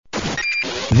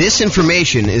This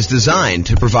information is designed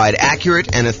to provide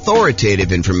accurate and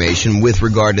authoritative information with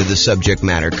regard to the subject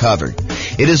matter covered.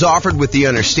 It is offered with the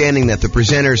understanding that the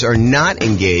presenters are not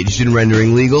engaged in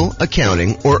rendering legal,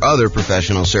 accounting, or other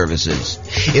professional services.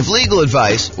 If legal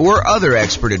advice or other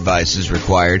expert advice is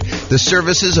required, the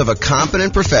services of a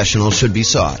competent professional should be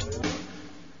sought.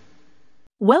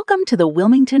 Welcome to the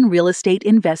Wilmington Real Estate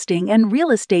Investing and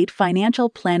Real Estate Financial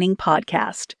Planning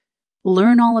Podcast.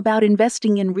 Learn all about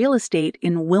investing in real estate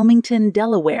in Wilmington,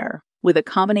 Delaware, with a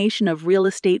combination of real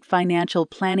estate financial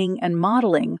planning and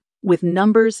modeling with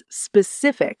numbers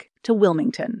specific to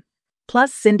Wilmington,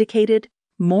 plus syndicated,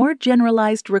 more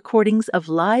generalized recordings of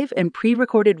live and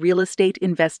pre-recorded real estate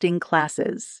investing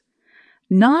classes.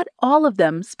 Not all of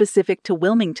them specific to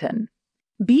Wilmington.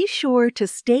 Be sure to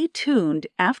stay tuned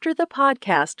after the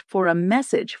podcast for a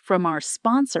message from our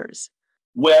sponsors.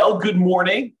 Well, good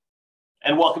morning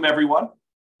and welcome everyone.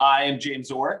 I am James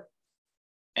Orr,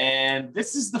 and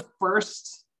this is the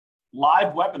first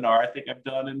live webinar I think I've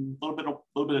done in a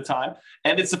little bit of time,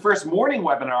 and it's the first morning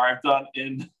webinar I've done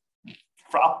in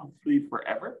probably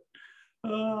forever.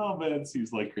 Oh man, it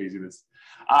seems like craziness.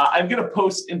 I'm going to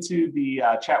post into the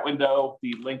chat window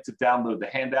the link to download the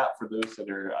handout for those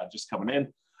that are just coming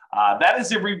in. That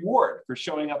is a reward for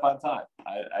showing up on time.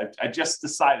 I just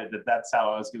decided that that's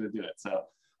how I was going to do it. So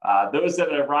those that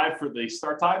arrive for the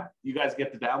start time, you guys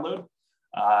get the download.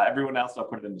 Everyone else, I'll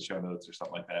put it in the show notes or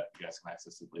something like that. You guys can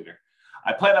access it later.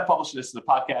 I plan on publishing this in the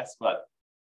podcast, but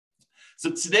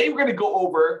so today we're going to go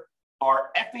over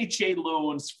our FHA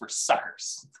loans for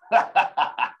suckers.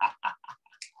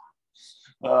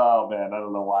 Oh man, I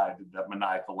don't know why I did that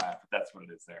maniacal laugh, but that's what it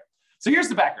is there. So here's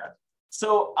the background.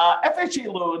 So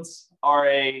FHA loans are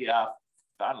a,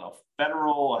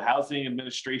 Federal Housing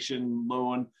Administration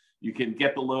loan. You can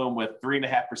get the loan with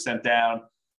 3.5% down.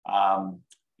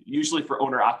 Usually for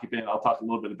owner occupant, I'll talk a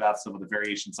little bit about some of the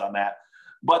variations on that,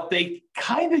 but they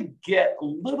kind of get a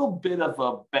little bit of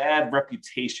a bad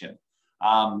reputation.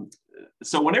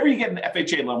 So whenever you get an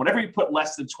FHA loan, whenever you put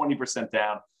less than 20%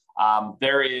 down,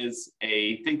 there is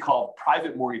a thing called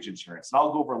private mortgage insurance. And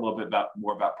I'll go over a little bit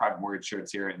more about private mortgage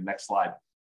insurance here in the next slide.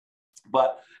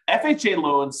 But FHA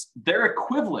loans, their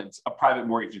equivalent of private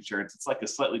mortgage insurance, it's like a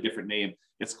slightly different name.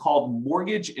 It's called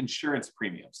mortgage insurance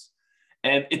premiums.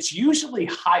 And it's usually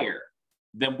higher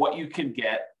than what you can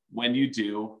get when you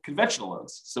do conventional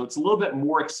loans. So it's a little bit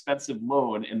more expensive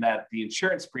loan in that the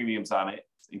insurance premiums on it,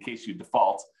 in case you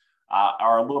default,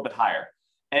 are a little bit higher.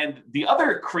 And the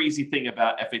other crazy thing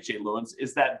about FHA loans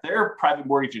is that their private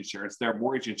mortgage insurance, their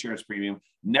mortgage insurance premium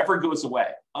never goes away.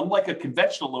 Unlike a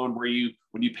conventional loan where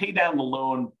when you pay down the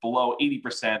loan below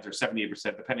 80% or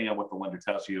 78%, depending on what the lender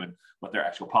tells you and what their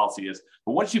actual policy is.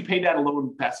 But once you pay down a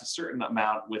loan past a certain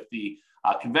amount with the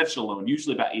conventional loan,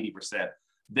 usually about 80%,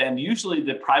 then usually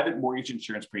the private mortgage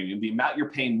insurance premium, the amount you're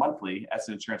paying monthly as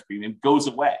an insurance premium, goes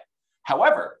away.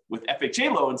 However, with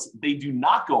FHA loans, they do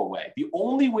not go away. The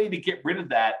only way to get rid of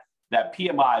that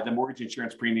PMI, the mortgage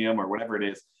insurance premium or whatever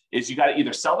it is you got to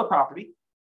either sell the property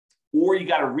or you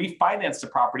got to refinance the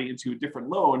property into a different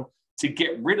loan to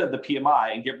get rid of the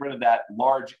PMI and get rid of that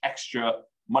large extra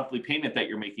monthly payment that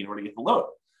you're making in order to get the loan.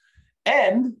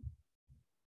 And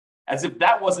as if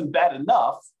that wasn't bad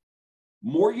enough,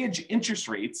 mortgage interest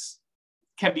rates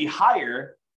can be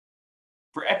higher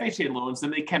for FHA loans than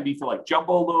they can be for like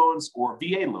jumbo loans or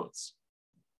VA loans,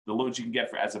 the loans you can get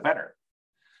as a veteran.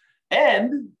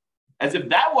 And as if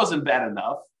that wasn't bad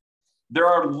enough, there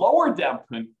are lower down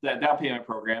payment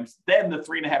programs than the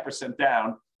 3.5%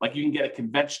 down. Like you can get a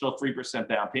conventional 3%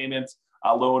 down payment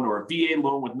loan or a VA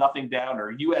loan with nothing down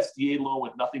or a USDA loan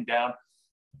with nothing down.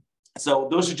 So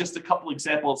those are just a couple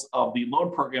examples of the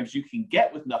loan programs you can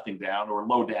get with nothing down or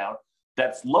low down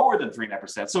that's lower than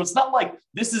 3.5%. So it's not like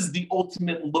this is the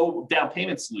ultimate low down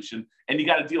payment solution and you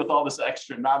got to deal with all this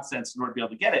extra nonsense in order to be able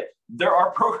to get it. There are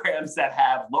programs that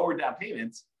have lower down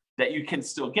payments that you can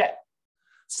still get.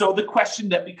 So the question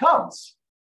that becomes,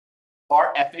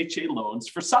 are FHA loans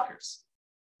for suckers?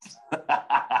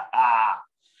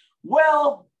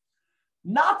 Well,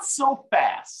 not so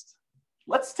fast.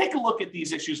 Let's take a look at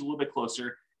these issues a little bit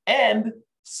closer and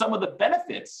some of the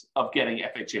benefits of getting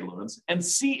FHA loans and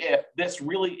see if this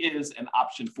really is an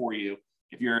option for you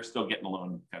if you're still getting a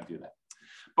loan, kind of do that.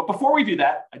 But before we do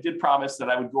that, I did promise that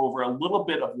I would go over a little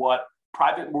bit of what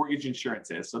private mortgage insurance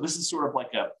is. So this is sort of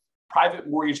like a private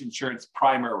mortgage insurance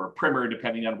primer or primer,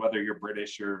 depending on whether you're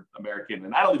British or American.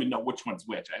 And I don't even know which one's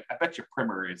which. I bet your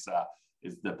primer is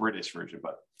the British version,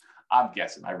 but I'm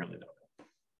guessing. I really don't know.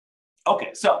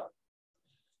 Okay, so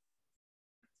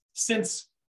since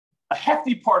a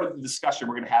hefty part of the discussion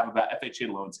we're going to have about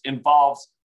FHA loans involves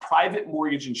private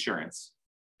mortgage insurance,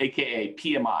 AKA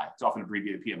PMI. It's often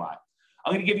abbreviated PMI.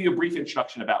 I'm going to give you a brief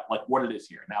introduction about like what it is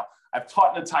here. Now, I've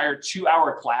taught an entire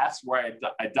 2-hour class where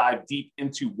I dive deep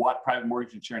into what private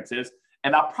mortgage insurance is.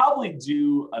 And I'll probably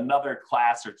do another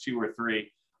class or 2 or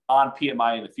 3 on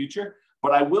PMI in the future.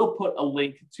 But I will put a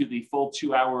link to the full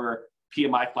 2-hour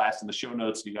PMI class in the show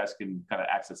notes so you guys can kind of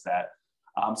access that.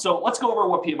 So let's go over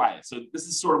what PMI is. So this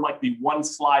is sort of like the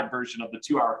 1-slide version of the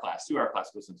 2-hour class. 2-hour class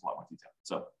goes into a lot more detail.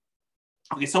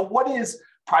 So what is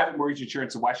private mortgage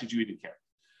insurance and why should you even care?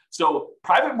 So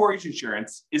private mortgage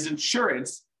insurance is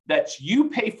insurance that you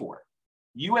pay for,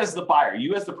 you as the buyer,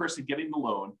 you as the person getting the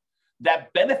loan,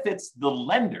 that benefits the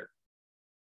lender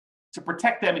to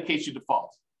protect them in case you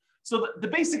default. So the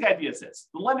basic idea is this.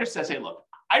 The lender says, hey, look,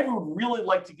 I would really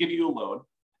like to give you a loan,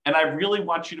 and I really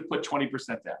want you to put 20%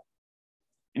 down.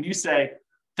 And you say,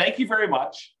 thank you very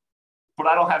much, but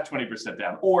I don't have 20%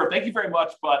 down. Or thank you very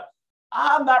much, but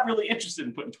I'm not really interested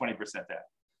in putting 20% down.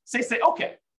 So they say,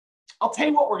 okay, I'll tell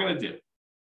you what we're going to do.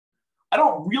 I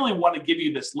don't really want to give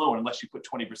you this loan unless you put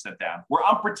 20% down, where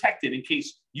I'm protected in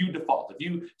case you default.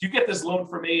 If you get this loan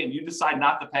from me and you decide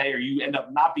not to pay, or you end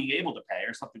up not being able to pay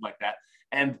or something like that,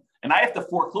 and I have to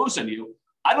foreclose on you,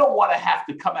 I don't want to have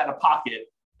to come out of pocket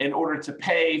in order to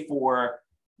pay for,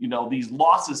 these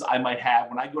losses I might have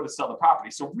when I go to sell the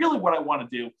property. So really what I want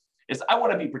to do is I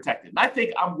want to be protected. And I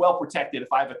think I'm well protected if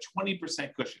I have a 20%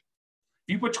 cushion.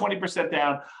 If you put 20%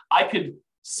 down, I could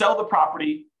sell the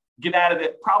property, get out of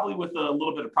it, probably with a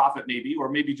little bit of profit maybe, or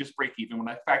maybe just break even when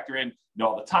I factor in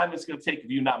all the time it's going to take of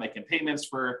you not making payments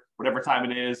for whatever time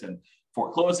it is, and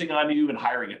foreclosing on you and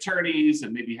hiring attorneys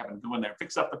and maybe having to go in there and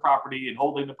fix up the property and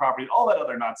holding the property and all that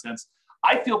other nonsense.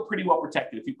 I feel pretty well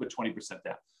protected if you put 20%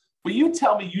 down. But you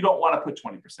tell me you don't want to put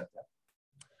 20% down.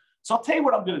 So I'll tell you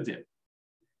what I'm going to do.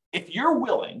 If you're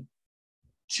willing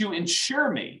to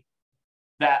insure me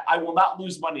that I will not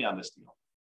lose money on this deal,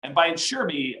 and by insure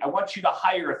me, I want you to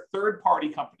hire a third-party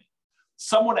company,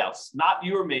 someone else, not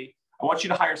you or me. I want you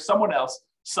to hire someone else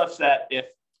such that if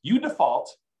you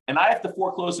default and I have to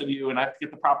foreclose on you and I have to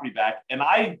get the property back, and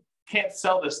I can't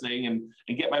sell this thing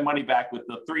and get my money back with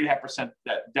the 3.5%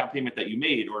 that down payment that you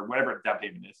made, or whatever down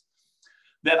payment is,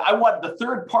 then I want the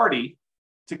third party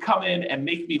to come in and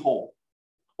make me whole,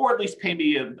 or at least pay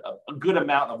me a good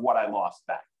amount of what I lost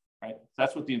back, right?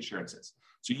 That's what the insurance is.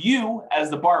 So you,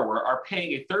 as the borrower, are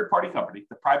paying a third-party company,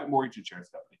 the private mortgage insurance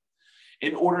company,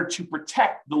 in order to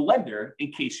protect the lender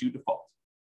in case you default.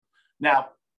 Now,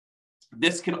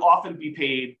 this can often be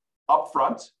paid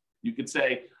upfront. You could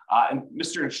say, and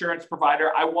Mr. Insurance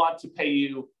Provider, I want to pay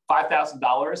you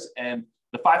 $5,000, and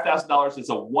the $5,000 is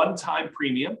a one-time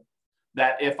premium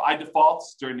that if I default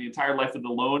during the entire life of the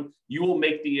loan, you will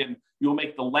make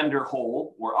the lender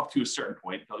whole, or up to a certain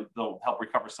point. They'll help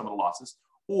recover some of the losses.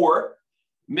 Or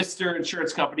Mr.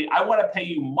 Insurance Company, I want to pay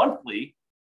you monthly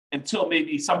until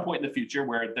maybe some point in the future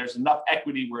where there's enough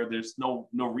equity where there's no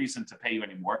reason to pay you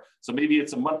anymore. So maybe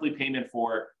it's a monthly payment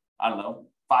for,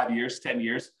 5 years, 10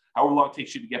 years, however long it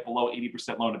takes you to get below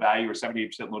 80% loan to value or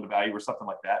 78% loan to value or something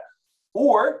like that.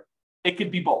 Or it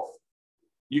could be both.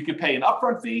 You could pay an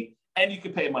upfront fee and you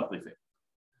could pay a monthly fee.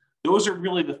 Those are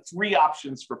really the 3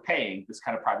 options for paying this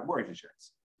kind of private mortgage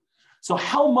insurance. So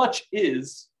how much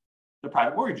is the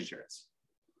private mortgage insurance?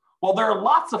 Well, there are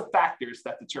lots of factors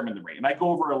that determine the rate. And I go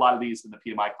over a lot of these in the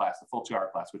PMI class, the full 2-hour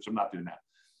class, which I'm not doing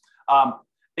now.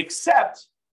 Except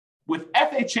with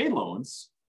FHA loans,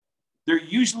 they're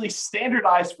usually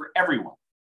standardized for everyone.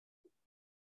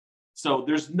 So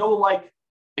there's no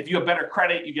if you have better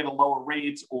credit, you get a lower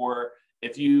rate, or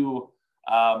if you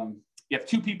have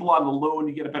 2 people on the loan,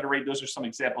 you get a better rate. Those are some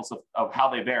examples of how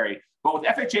they vary. But with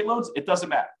FHA loans, it doesn't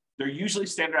matter. They're usually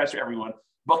standardized for everyone,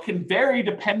 but can vary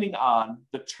depending on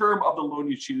the term of the loan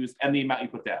you choose and the amount you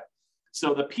put down.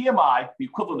 So the PMI, the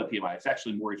equivalent of PMI, it's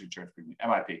actually mortgage insurance premium,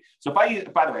 MIP. So if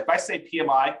I say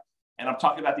PMI and I'm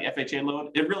talking about the FHA loan,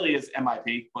 it really is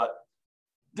MIP, but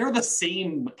they're the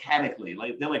same mechanically.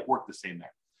 They work the same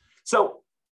there. So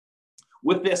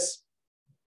with this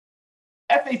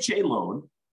FHA loan,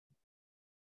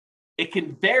 it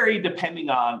can vary depending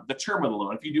on the term of the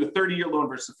loan. If you do a 30-year loan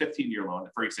versus a 15-year loan,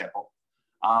 for example,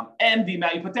 and the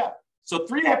amount you put down. So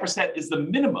 3.5% is the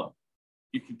minimum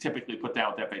you can typically put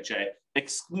down with FHA,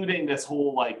 excluding this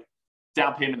whole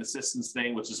down payment assistance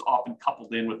thing, which is often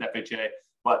coupled in with FHA.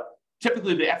 But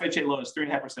typically the FHA loan is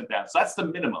 3.5% down. So that's the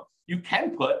minimum. You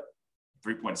can put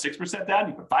 3.6% down,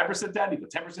 you put 5% down, you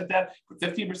put 10% down, you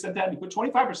put 15% down, you put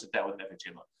 25% down with an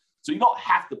FHA loan. So you don't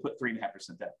have to put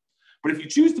 3.5% down. But if you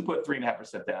choose to put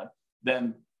 3.5% down,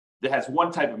 then it has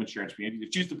one type of insurance premium. If you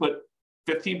choose to put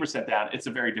 15% down, it's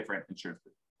a very different insurance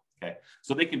premium. Okay,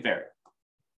 so they can vary.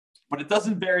 but it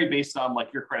doesn't vary based on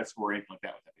like your credit score or anything like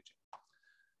that with FHA.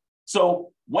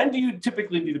 So when do you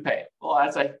typically need to pay? Well,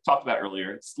 as I talked about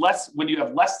earlier, it's less when you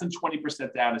have less than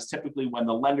 20% down is typically when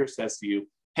the lender says to you,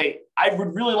 hey, I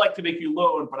would really like to make you a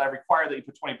loan, but I require that you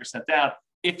put 20% down.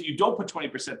 If you don't put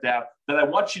 20% down, then I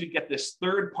want you to get this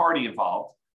third party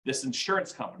involved, this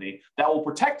insurance company that will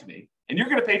protect me, and you're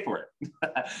going to pay for it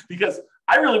because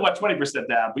I really want 20%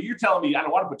 down, but you're telling me I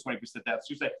don't want to put 20% down. So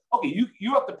you say, okay,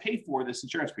 you have to pay for this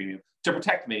insurance premium to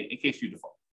protect me in case you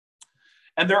default.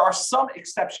 And there are some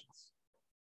exceptions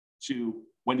to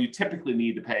when you typically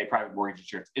need to pay private mortgage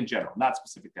insurance in general, not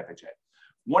specific to FHA.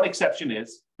 One exception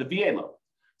is the VA loan.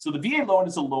 So the VA loan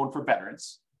is a loan for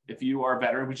veterans. If you are a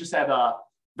veteran, we just had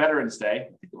Veterans Day. I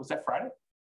think it was that Friday.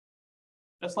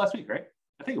 That's last week, right?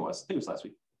 I think it was last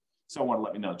week. Someone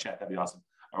let me know in the chat. That'd be awesome.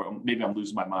 Or maybe I'm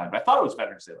losing my mind, but I thought it was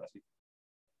Veterans Day last week.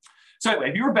 So anyway,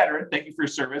 if you're a veteran, thank you for your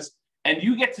service. And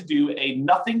you get to do a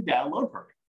nothing down loan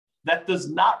program that does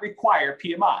not require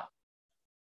PMI.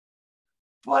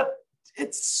 But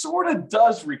it sort of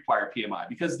does require PMI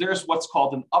because there's what's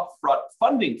called an upfront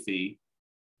funding fee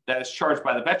that is charged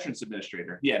by the Veterans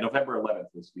Administrator. Yeah, November 11th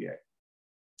was VA.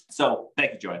 So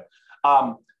thank you,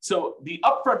 Joanne. So the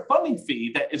upfront funding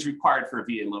fee that is required for a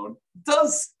VA loan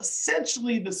does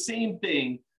essentially the same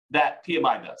thing that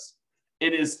PMI does.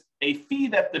 It is a fee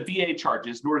that the VA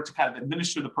charges in order to kind of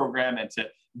administer the program and to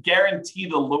guarantee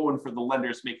the loan for the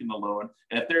lenders making the loan.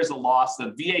 And if there's a loss,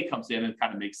 the VA comes in and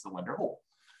kind of makes the lender whole.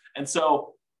 And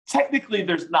so technically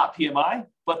there's not PMI,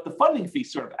 but the funding fee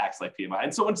sort of acts like PMI.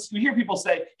 And so when you hear people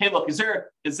say, hey, look, is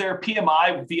there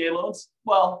PMI with VA loans?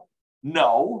 Well,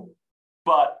 no,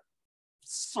 but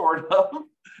sort of,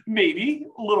 maybe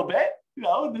a little bit,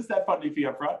 there's that funding fee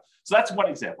up front. So that's one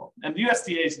example. And the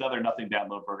USDA is another nothing down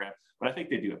loan program, but I think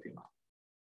they do have PMI.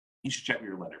 You should check with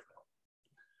your lender for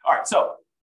that. All right, so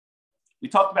we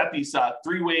talked about these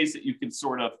three ways that you can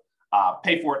sort of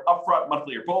pay for it upfront,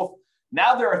 monthly, or both.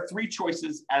 Now there are three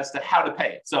choices as to how to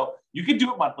pay it. So you can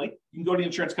do it monthly. You can go to the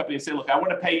insurance company and say, look, I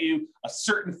want to pay you a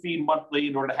certain fee monthly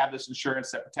in order to have this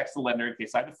insurance that protects the lender in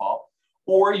case I default.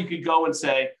 Or you could go and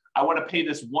say, I want to pay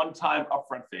this one-time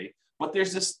upfront fee. But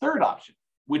there's this third option,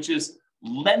 which is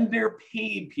lender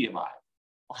paid PMI.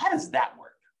 Well, how does that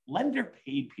work? Lender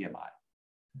paid PMI.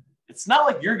 It's not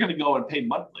like you're going to go and pay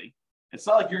monthly. It's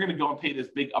not like you're going to go and pay this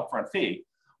big upfront fee.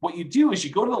 What you do is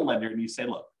you go to the lender and you say,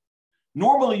 look,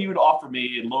 normally you would offer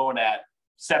me a loan at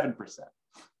 7%.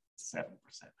 7%.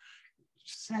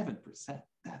 7%.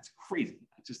 That's crazy.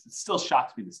 It still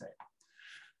shocks me to say.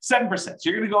 7%. So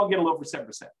you're going to go and get a loan for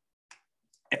 7%.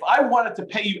 If I wanted to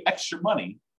pay you extra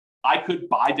money, I could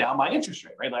buy down my interest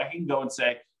rate, right? Like I can go and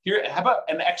say, here, how about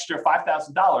an extra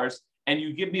 $5,000 and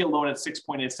you give me a loan at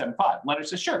 6.875? Lender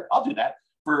says, sure, I'll do that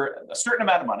for a certain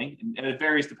amount of money. And it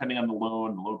varies depending on the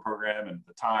loan program and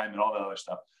the time and all that other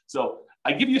stuff. So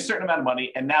I give you a certain amount of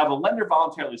money. And now the lender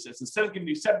voluntarily says, instead of giving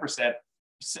you 7%,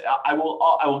 I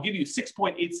will give you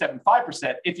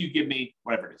 6.875% if you give me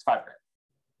whatever it is, $5,000.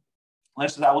 Lender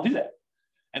says, I will do that.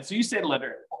 And so you say to the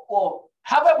lender, well,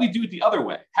 how about we do it the other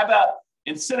way? How about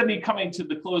instead of me coming to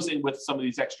the closing with some of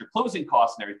these extra closing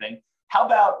costs and everything, how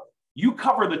about you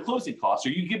cover the closing costs or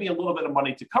you give me a little bit of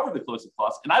money to cover the closing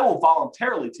costs and I will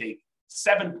voluntarily take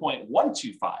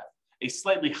 7.125, a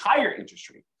slightly higher interest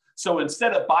rate. So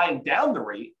instead of buying down the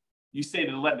rate, you say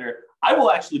to the lender, I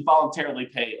will actually voluntarily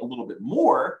pay a little bit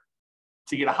more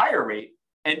to get a higher rate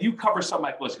and you cover some of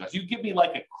my closing costs. You give me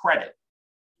like a credit.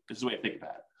 This is the way I think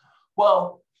about it.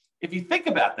 Well, if you think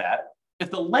about that, if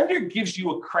the lender gives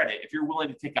you a credit, if you're willing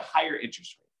to take a higher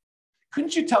interest rate,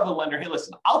 couldn't you tell the lender, hey,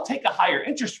 listen, I'll take a higher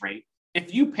interest rate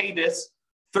if you pay this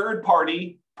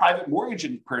third-party private mortgage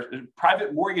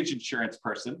insurance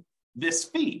person this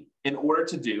fee in order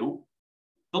to do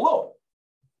the loan?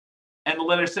 And the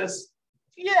lender says,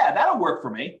 yeah, that'll work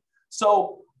for me.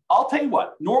 So I'll tell you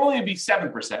what, normally it'd be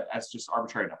 7%, that's just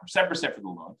arbitrary number, 7% for the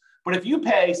loan. But if you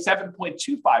pay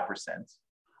 7.25%,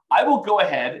 I will go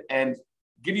ahead and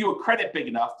give you a credit big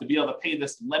enough to be able to pay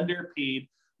this lender paid,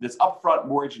 this upfront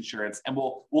mortgage insurance, and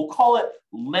we'll call it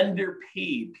lender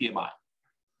paid PMI.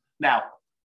 Now,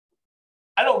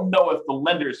 I don't know if the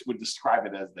lenders would describe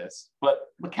it as this, but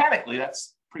mechanically,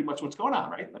 that's pretty much what's going on,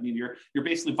 right? I mean, you're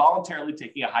basically voluntarily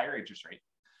taking a higher interest rate,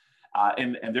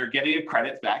 and they're getting a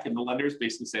credit back, and the lenders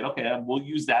basically saying, okay, we'll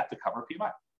use that to cover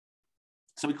PMI.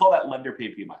 So we call that lender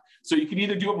paid PMI. So you can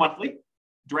either do it monthly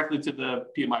directly to the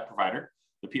PMI provider,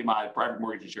 the PMI private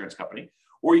mortgage insurance company,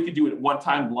 or you could do it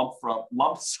one-time lump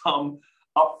sum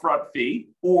upfront fee,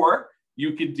 or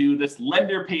you could do this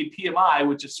lender paid PMI,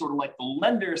 which is sort of like the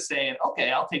lender saying,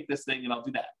 okay, I'll take this thing and I'll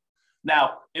do that.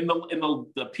 Now, in the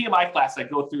PMI class, I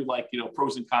go through like,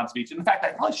 pros and cons of each. And in fact,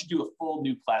 I probably should do a full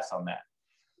new class on that.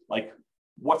 Like,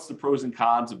 what's the pros and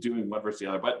cons of doing one versus the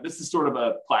other? But this is sort of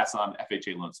a class on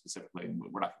FHA loans specifically, and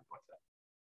we're not going to go into that.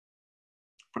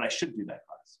 But I should do that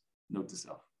class. Note to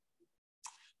self.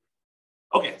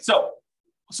 Okay, so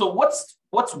what's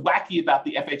wacky about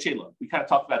the FHA loan? We kind of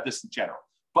talked about this in general.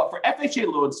 But for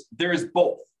FHA loans, there is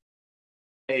both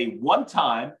a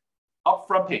one-time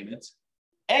upfront payment,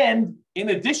 and in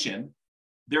addition,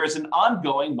 there is an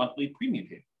ongoing monthly premium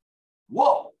payment.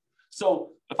 Whoa.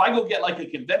 So if I go get like a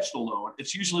conventional loan,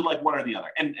 it's usually like one or the other.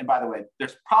 And by the way,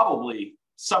 there's probably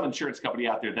some insurance company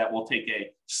out there that will take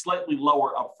a slightly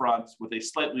lower upfront with a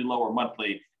slightly lower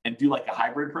monthly and do like a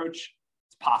hybrid approach.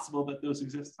 It's possible that those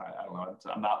exist. I don't know.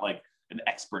 I'm not like an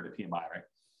expert at PMI, right?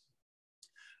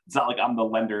 It's not like I'm the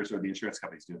lenders or the insurance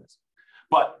companies doing this.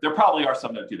 But there probably are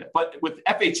some that do that. But with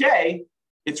FHA,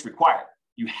 it's required.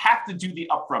 You have to do the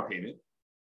upfront payment,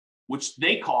 which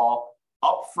they call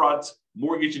upfront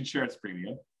mortgage insurance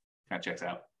premium. Kind of checks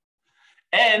out.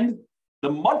 And the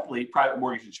monthly private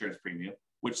mortgage insurance premium,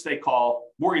 which they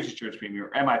call mortgage insurance premium, or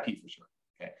MIP for short.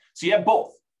 Okay. So you have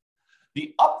both.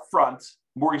 The upfront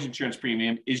mortgage insurance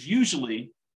premium is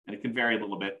usually, and it can vary a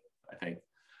little bit, I think,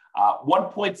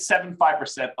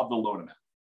 1.75% of the loan amount.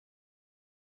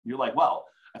 You're like, well,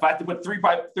 if I have to put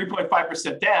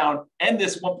 3.5% down and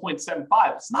this 1.75,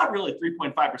 it's not really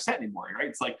 3.5% anymore, right?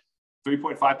 It's like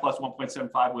 3.5 plus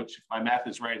 1.75, which if my math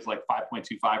is right, is like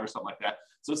 5.25 or something like that.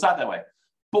 So it's not that way.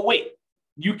 But wait,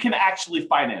 you can actually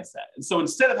finance that. And so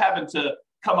instead of having to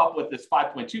come up with this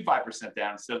 5.25%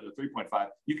 down instead of the 3.5,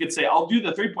 you could say, I'll do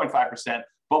the 3.5%,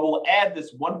 but we'll add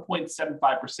this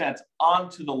 1.75%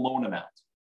 onto the loan amount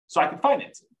so I can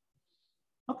finance it.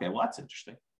 Okay, well, that's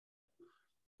interesting.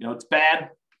 It's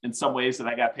bad in some ways that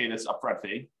I got to pay this upfront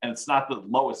fee, and it's not the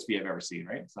lowest fee I've ever seen,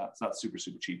 right? It's not super,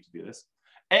 super cheap to do this.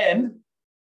 And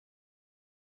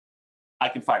I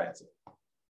can finance it.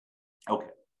 Okay.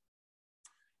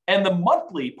 And the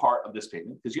monthly part of this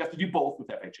payment, because you have to do both with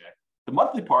FHA, the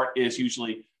monthly part is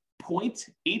usually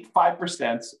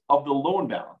 0.85% of the loan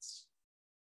balance.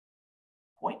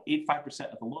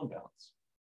 0.85% of the loan balance.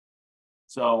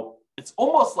 So it's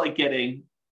almost like getting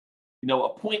a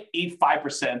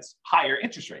 0.85% higher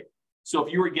interest rate. So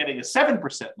if you were getting a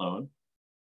 7% loan,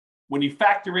 when you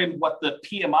factor in what the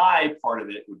PMI part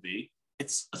of it would be,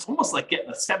 it's almost like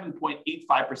getting a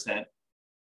 7.85%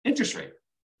 interest rate.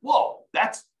 Whoa,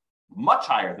 that's much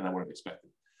higher than I would have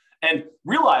expected. And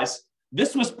realize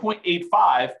this was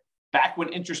 0.85 back when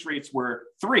interest rates were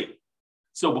 3.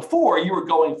 So before you were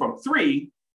going from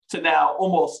 3 to now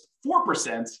almost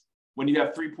 4% when you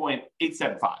have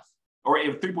 3.875. Or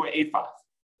 3.85,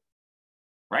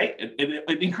 right?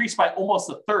 It increased by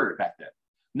almost a third back then.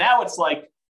 Now it's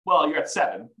like, well, you're at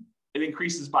 7. It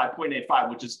increases by 0.85,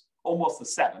 which is almost a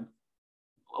 7.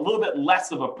 A little bit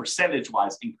less of a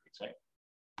percentage-wise increase, right?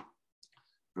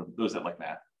 For those that like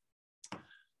math.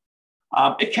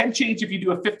 It can change if you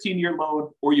do a 15-year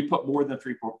loan or you put more than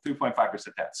 3.5%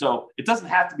 down. So it doesn't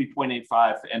have to be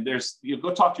 0.85. And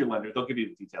go talk to your lender. They'll give you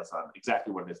the details on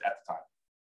exactly what it is at the time.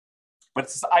 But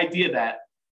it's this idea that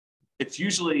it's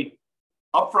usually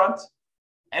upfront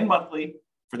and monthly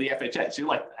for the FHA. So you're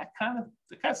like, that kind of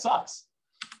sucks.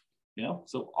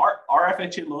 So our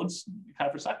FHA loans kind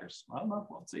of for suckers. I don't know.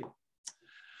 We'll see.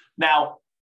 Now,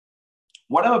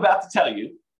 what I'm about to tell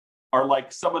you are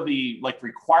like some of the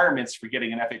requirements for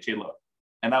getting an FHA loan.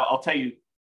 And I'll tell you,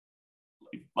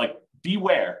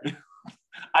 beware.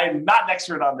 I am not an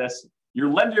expert on this. Your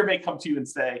lender may come to you and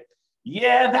say,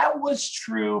 yeah, that was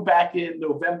true back in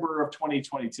November of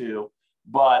 2022,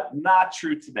 but not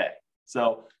true today.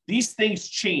 So these things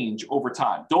change over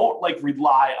time. Don't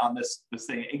rely on this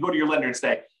thing and go to your lender and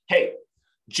say, hey,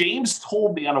 James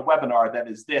told me on a webinar that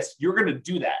is this. You're going to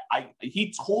do that.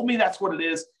 He told me that's what it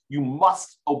is. You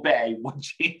must obey what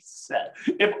James said.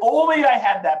 If only I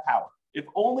had that power. If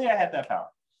only I had that power.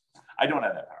 I don't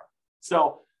have that power.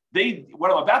 So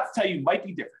what I'm about to tell you might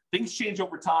be different. Things change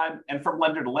over time and from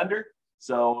lender to lender.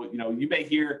 So, you may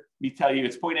hear me tell you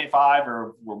it's 0.85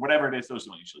 or whatever it is. Those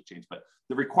don't usually change, but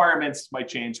the requirements might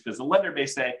change because the lender may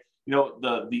say,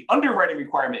 the underwriting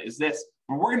requirement is this,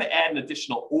 but we're going to add an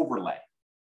additional overlay,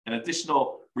 an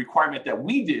additional requirement that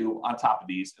we do on top of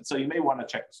these. And so you may want to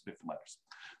check with different lenders.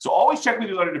 So always check with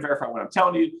your lender to verify what I'm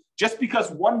telling you. Just because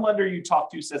one lender you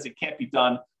talk to says it can't be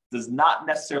done does not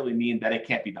necessarily mean that it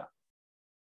can't be done.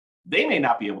 They may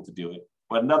not be able to do it,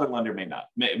 but another lender may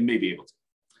be able to.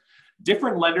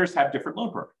 Different lenders have different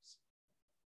loan programs.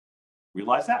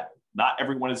 Realize that. Not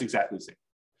everyone is exactly the same.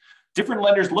 Different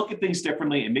lenders look at things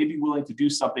differently and may be willing to do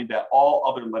something that all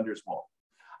other lenders won't.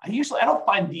 I don't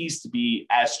find these to be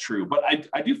as true, but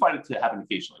I do find it to happen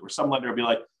occasionally where some lender will be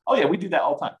like, oh yeah, we do that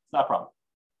all the time. It's not a problem.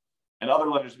 And other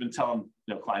lenders have been telling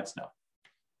clients no.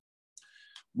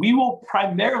 We will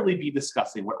primarily be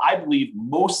discussing what I believe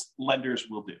most lenders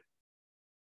will do.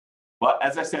 But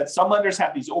as I said, some lenders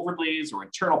have these overlays or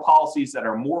internal policies that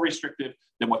are more restrictive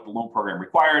than what the loan program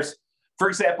requires. For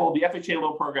example, the FHA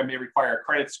loan program may require a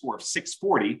credit score of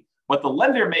 640, but the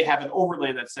lender may have an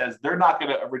overlay that says they're not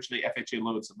going to originate FHA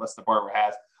loans unless the borrower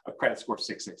has a credit score of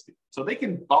 660. So they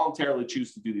can voluntarily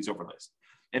choose to do these overlays.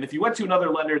 And if you went to another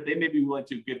lender, they may be willing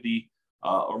to give the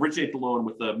originate the loan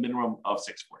with a minimum of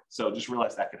 640. So just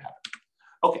realize that could happen.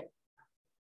 Okay.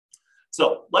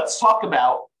 So let's talk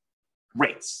about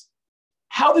rates.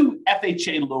 How do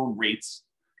FHA loan rates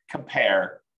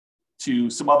compare to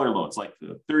some other loans, like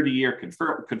the 30-year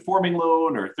conforming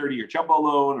loan or 30-year jumbo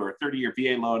loan or a 30-year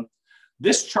VA loan?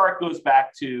 This chart goes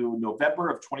back to November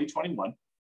of 2021.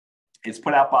 It's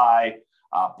put out by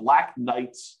Black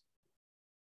Knight.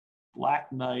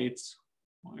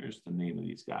 Where's the name of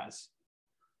these guys?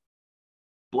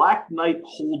 Black Knight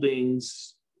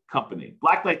Holdings Company,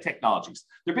 Black Knight Technologies.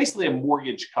 They're basically a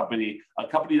mortgage company, a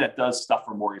company that does stuff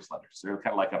for mortgage lenders. They're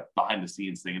kind of like a behind the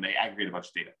scenes thing, and they aggregate a bunch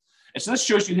of data. And so this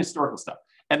shows you historical stuff.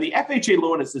 And the FHA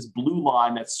loan is this blue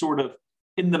line that's sort of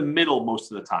in the middle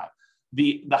most of the time.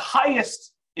 The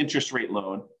highest interest rate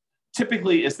loan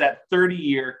typically is that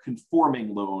 30-year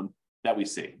conforming loan that we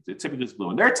see. It typically is blue.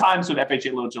 And there are times when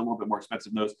FHA loans are a little bit more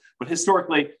expensive than those, but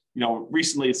historically,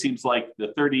 recently it seems like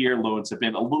the 30-year loans have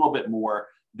been a little bit more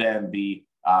than the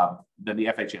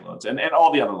FHA loans and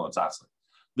all the other loans, honestly.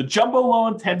 The jumbo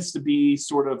loan tends to be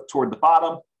sort of toward the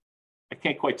bottom. I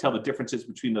can't quite tell the differences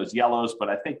between those yellows, but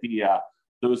I think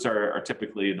those are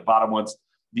typically the bottom ones.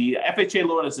 The FHA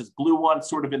loan is this blue one,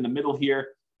 sort of in the middle here.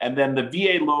 And then the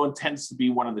VA loan tends to be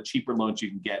one of the cheaper loans you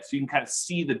can get. So you can kind of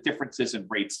see the differences in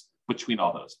rates between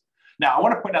all those. Now, I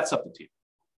want to point out something to you.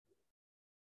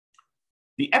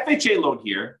 The FHA loan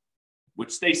here,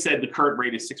 which they said the current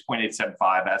rate is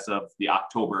 6.875 as of the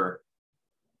October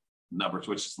numbers,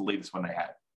 which is the latest one they had.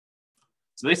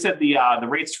 So they said the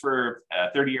rates for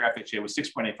 30-year FHA was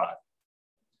 6.85.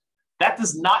 That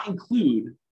does not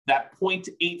include that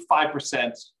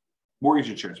 0.85% mortgage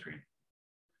insurance premium.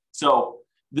 So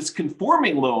this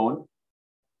conforming loan,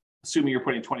 assuming you're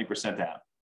putting 20% down,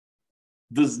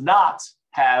 does not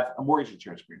have a mortgage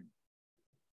insurance premium.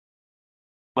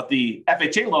 But the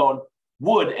FHA loan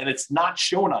would, and it's not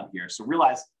shown on here. So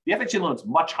realize the FHA loan is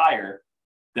much higher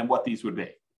than what these would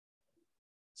be.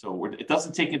 So it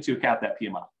doesn't take into account that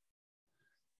PMI.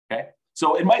 Okay.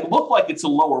 So it might look like it's a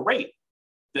lower rate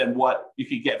than what you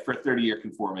could get for a 30-year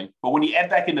conforming, but when you add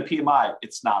back in the PMI,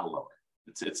 it's not a lower.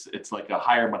 It's like a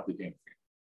higher monthly payment.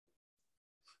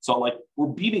 So like we're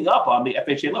beating up on the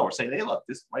FHA loan. We're saying, hey, look,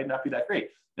 this might not be that great.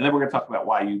 And then we're going to talk about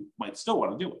why you might still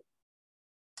want to do it.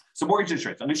 So mortgage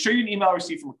insurance. I'm going to show you an email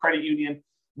receipt from a credit union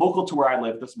local to where I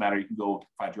live. It doesn't matter. You can go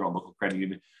find your own local credit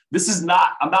union. This is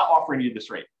not, I'm not offering you this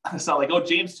rate. It's not like, oh,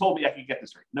 James told me I could get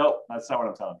this rate. No, that's not what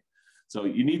I'm telling you. So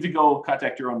you need to go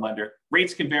contact your own lender.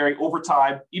 Rates can vary over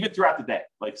time, even throughout the day.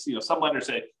 Like, some lenders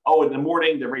say, oh, in the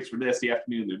morning, the rates were this, the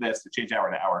afternoon, they're this, they change hour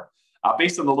to hour.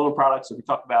 Based on the loan products, so if we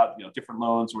talk about different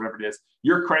loans or whatever it is,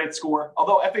 your credit score,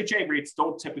 although FHA rates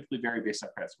don't typically vary based on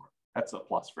credit score. That's a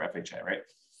plus for FHA, right?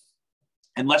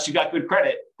 Unless you got good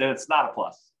credit, then it's not a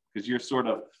plus because you're sort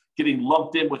of getting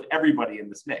lumped in with everybody in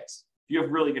this mix. If you have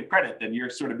really good credit, then you're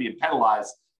sort of being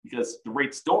penalized because the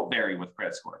rates don't vary with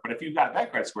credit score. But if you've got a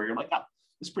bad credit score, you're like, oh,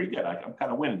 this is pretty good. I'm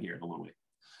kind of winning here in a little way.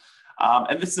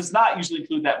 And this does not usually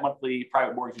include that monthly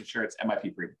private mortgage insurance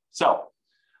MIP premium. So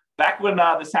back when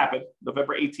this happened,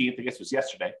 November 18th, I guess it was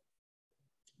yesterday,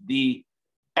 the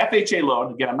FHA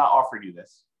loan, again, I'm not offering you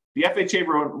this. The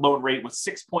FHA loan rate was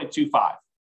 6.25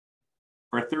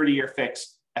 for a 30-year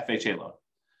fixed FHA loan.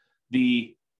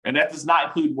 And that does not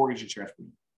include mortgage insurance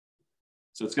premium.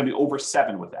 So it's going to be over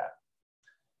 7 with that.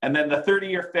 And then the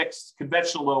 30-year fixed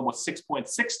conventional loan was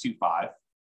 6.625,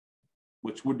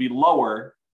 which would be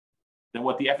lower than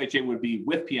what the FHA would be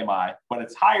with PMI, but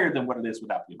it's higher than what it is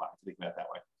without PMI, think about it that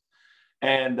way.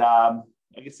 And I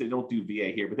guess they don't do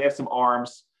VA here, but they have some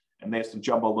ARMs and they have some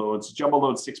jumbo loans. Jumbo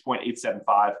loan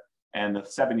 6.875 and the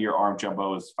 7-year ARM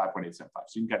jumbo is 5.875.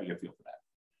 So you can kind of get a feel for that.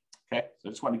 Okay, so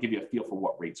I just want to give you a feel for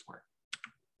what rates were.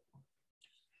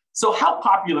 So how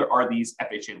popular are these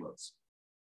FHA loans?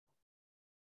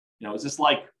 Is this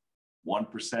like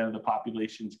 1% of the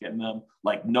population's getting them?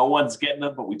 Like no one's getting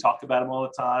them, but we talk about them all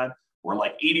the time? Or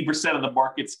like 80% of the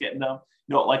market's getting them?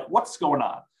 Like what's going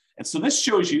on? And so this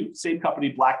shows you, same company,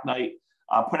 Black Knight,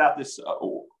 put out this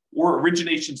or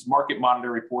Originations Market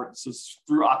Monitor report. This is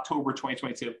through October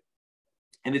 2022.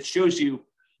 And it shows you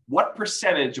what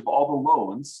percentage of all the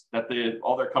loans that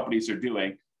all their companies are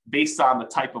doing based on the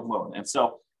type of loan. And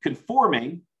so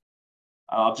conforming,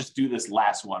 I'll just do this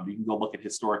last one. You can go look at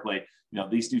historically.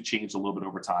 These do change a little bit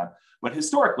over time. But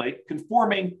historically,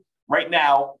 conforming right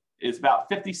now is about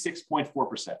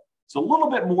 56.4%. So a little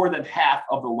bit more than half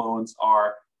of the loans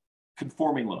are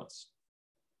conforming loans,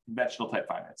 conventional type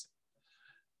financing.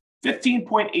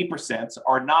 15.8%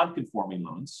 are non-conforming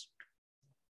loans.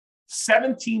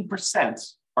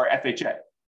 17% are FHA.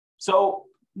 So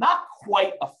not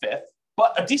quite a fifth,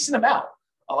 but a decent amount,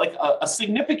 like a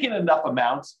significant enough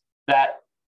amount that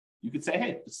you could say,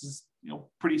 hey, this is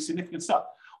pretty significant stuff.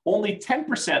 Only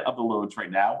 10% of the loans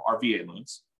right now are VA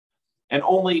loans, and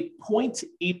only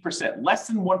 0.8%, less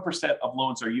than 1% of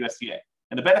loans are USDA.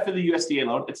 And the benefit of the USDA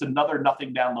loan, it's another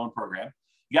nothing down loan program.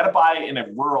 You got to buy in a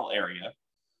rural area,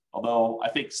 although I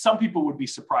think some people would be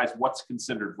surprised what's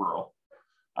considered rural.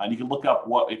 And you can look up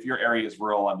if your area is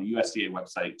rural on the USDA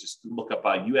website. Just look up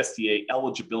a USDA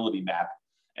eligibility map,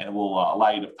 and it will allow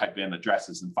you to type in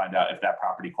addresses and find out if that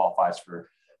property qualifies for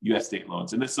USDA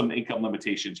loans. And there's some income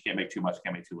limitations. You can't make too much,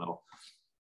 can't make too little.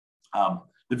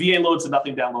 The VA loan's a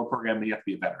nothing down loan program, and you have to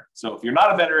be a veteran. So if you're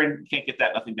not a veteran, you can't get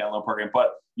that nothing down loan program,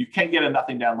 but you can get a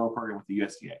nothing down loan program with the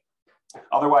USDA.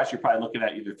 Otherwise, you're probably looking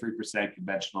at either 3%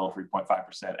 conventional,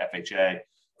 3.5% FHA,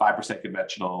 5%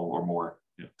 conventional or more,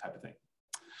 type of thing.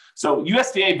 So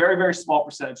USDA, very, very small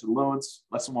percentage of the loans,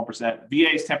 less than 1%.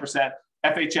 VA is 10%.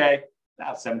 FHA,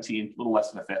 17, a little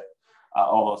less than a fifth,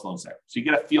 all those loans there. So you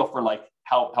get a feel for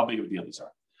how big of a deal these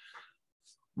are.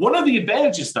 One of the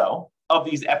advantages, though, of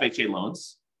these FHA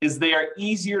loans is they are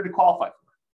easier to qualify for.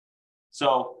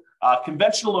 So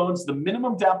conventional loans, the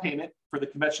minimum down payment for the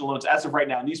conventional loans as of right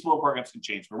now, and these loan programs can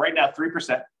change, but right now,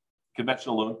 3%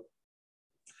 conventional loan.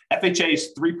 FHA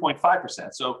is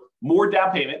 3.5%. So more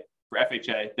down payment for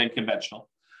FHA than conventional.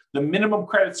 The minimum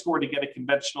credit score to get a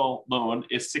conventional loan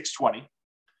is 620.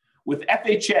 With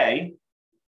FHA,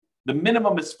 the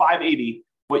minimum is 580,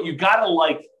 but you got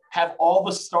to have all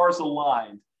the stars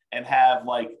aligned and have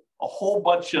a whole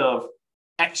bunch of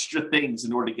extra things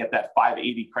in order to get that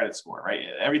 580 credit score, right?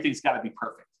 Everything's got to be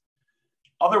perfect.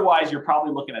 Otherwise, you're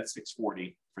probably looking at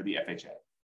 640 for the FHA.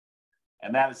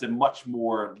 And that is a much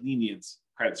more lenient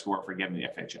credit score for getting the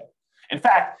FHA. In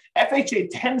fact, FHA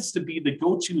tends to be the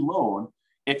go-to loan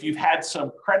if you've had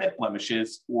some credit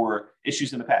blemishes or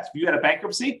issues in the past. If you had a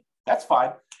bankruptcy, that's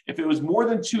fine. If it was more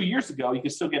than 2 years ago, you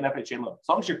can still get an FHA loan, as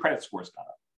long as your credit score's gone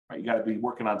up, right? You got to be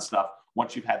working on stuff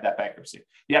once you've had that bankruptcy.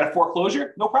 You had a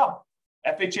foreclosure, no problem.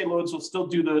 FHA loans will still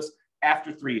do those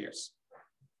after 3 years.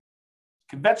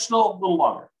 Conventional, a little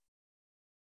longer.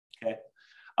 Okay.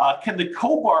 Can the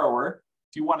co-borrower,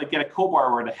 if you want to get a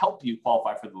co-borrower to help you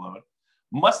qualify for the loan,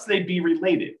 must they be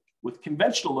related? With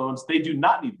conventional loans, they do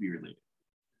not need to be related.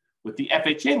 With the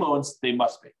FHA loans, they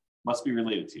must be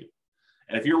related to you.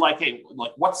 And if you're hey,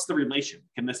 what's the relation?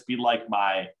 Can this be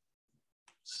my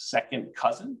second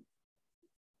cousin?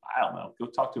 I don't know. Go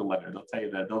talk to a lender. They'll tell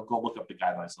you that. They'll go look up the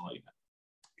guidelines and let you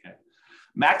know. Okay.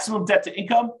 Maximum debt to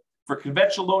income for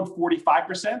conventional loan,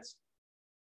 45%.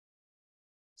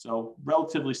 So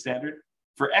relatively standard.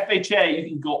 For FHA, you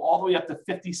can go all the way up to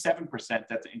 57%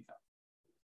 debt to income.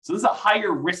 So this is a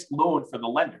higher risk loan for the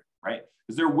lender, right?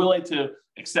 Because they're willing to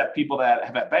accept people that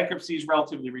have had bankruptcies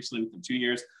relatively recently, within 2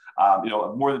 years,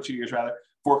 more than 2 years rather.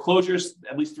 Foreclosures,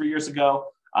 at least 3 years ago,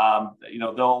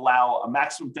 they'll allow a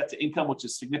maximum debt to income, which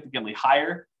is significantly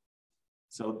higher.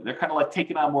 So they're kind of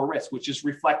taking on more risk, which is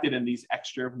reflected in these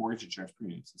extra mortgage insurance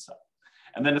premiums and stuff.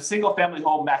 And then the single family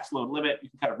home max loan limit, you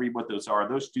can kind of read what those are.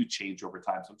 Those do change over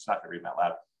time, so I'm just not going to read them out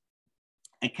loud.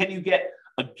 And can you get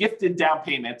a gifted down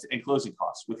payment and closing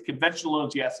costs? With conventional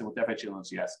loans, yes, and with FHA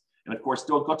loans, yes. And of course,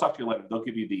 go talk to your lender. They'll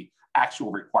give you the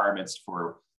actual requirements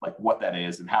for what that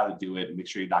is and how to do it and make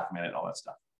sure you document it and all that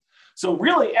stuff. So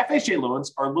really, FHA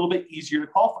loans are a little bit easier to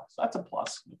qualify. So that's a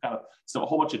plus. So a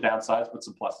whole bunch of downsides, but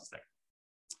some pluses there.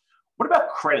 What about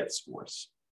credit scores?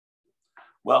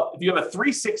 Well, if you have a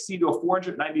 360 to a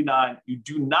 499, you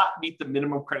do not meet the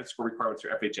minimum credit score requirements for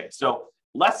FHA. So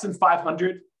less than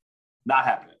 500, not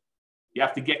happening. You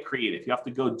have to get creative. You have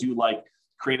to go do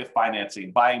creative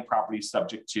financing, buying properties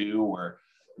subject to, or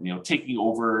taking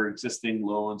over existing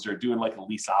loans, or doing a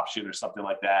lease option or something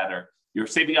like that, or you're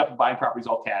saving up and buying properties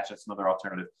all cash. That's another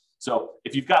alternative. So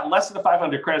if you've got less than a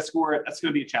 500 credit score, that's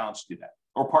going to be a challenge to do that,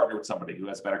 or partner with somebody who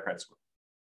has a better credit score.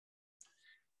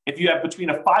 If you have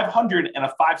between a 500 and a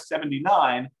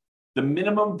 579, the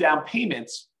minimum down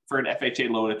payments for an FHA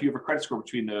loan, if you have a credit score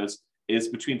between those, is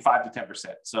between 5 to 10%.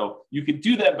 So you can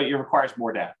do that, but it requires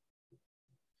more down.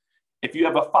 If you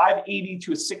have a 580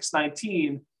 to a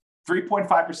 619,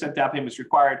 3.5% down payment is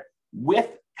required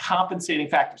with compensating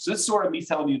factors. So this is sort of me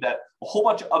telling you that a whole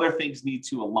bunch of other things need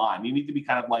to align. You need to be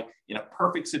kind of like in a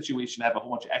perfect situation, have a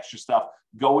whole bunch of extra stuff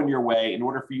going your way in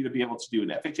order for you to be able to do an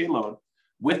FHA loan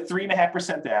with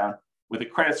 3.5% down with a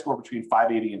credit score between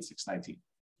 580 and 619.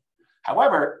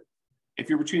 However, if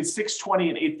you're between 620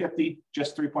 and 850,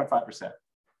 just 3.5%.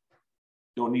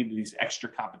 Don't need these extra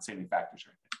compensating factors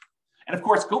or anything. And of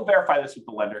course, go verify this with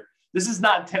the lender. This is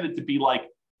not intended to be like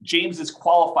James is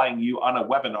qualifying you on a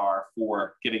webinar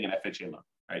for getting an FHA loan,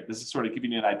 right? This is sort of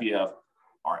giving you an idea of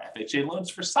are FHA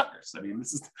loans for suckers? I mean,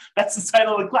 that's the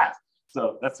title of the class.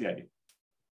 So that's the idea.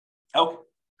 Okay.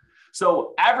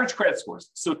 So average credit scores.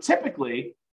 So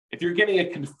typically, if you're getting a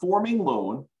conforming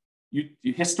loan, you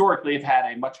historically have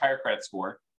had a much higher credit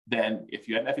score than if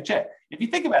you had an FHA. If you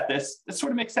think about this, this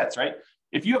sort of makes sense, right?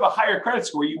 If you have a higher credit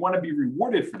score, you want to be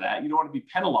rewarded for that. You don't want to be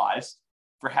penalized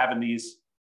for having these,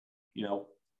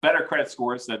 better credit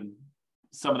scores than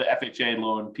some of the FHA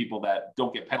loan people that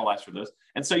don't get penalized for those.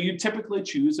 And so you typically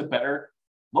choose a better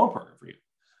loan program for you,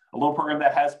 a loan program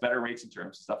that has better rates and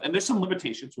terms and stuff. And there's some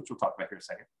limitations, which we'll talk about here in a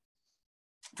second.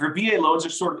 For VA loans, they're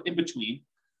sort of in between.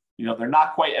 They're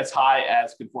not quite as high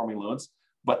as conforming loans,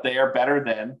 but they are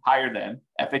higher than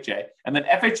FHA. And then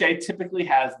FHA typically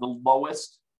has the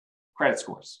lowest credit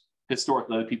scores,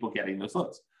 historically, the people getting those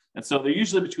loans. And so they're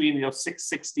usually between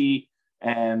 660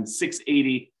 and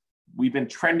 680. We've been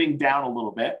trending down a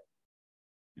little bit,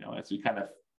 as we kind of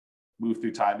move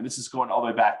through time. And this is going all the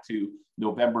way back to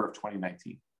November of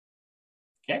 2019.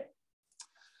 Okay.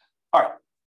 All right.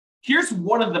 Here's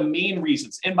one of the main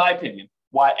reasons, in my opinion,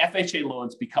 why FHA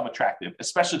loans become attractive,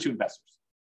 especially to investors.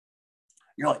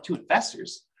 You're like, to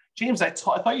investors? James, I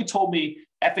thought you told me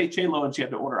FHA loans you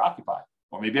have to owner occupy.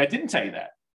 Or maybe I didn't tell you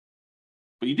that.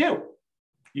 But you do.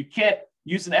 You can't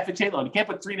use an FHA loan. You can't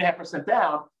put 3.5%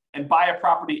 down and buy a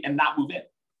property and not move in.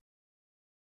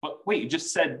 But wait, you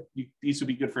just said these would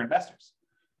be good for investors.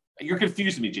 You're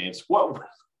confusing me, James. What?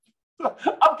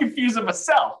 I'm confusing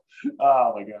myself.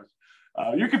 Oh my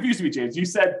gosh. You're confusing me, James. You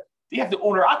said they have to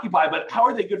own or occupy, but how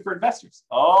are they good for investors?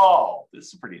 Oh,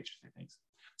 this is pretty interesting things.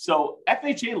 So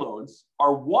FHA loans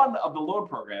are one of the loan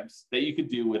programs that you could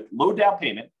do with low down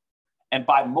payment and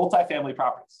buy multifamily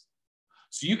properties.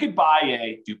 So you could buy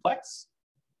a duplex,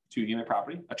 2-unit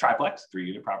property, a triplex,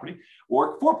 3-unit property,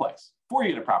 or fourplex,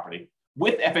 4-unit property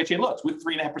with FHA loans with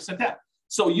 3.5% down.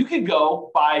 So you can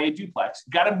go buy a duplex,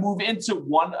 got to move into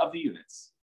one of the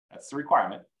units. That's the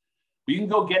requirement. But you can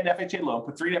go get an FHA loan,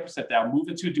 put 3.5% down, move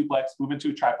into a duplex, move into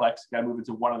a triplex, got to move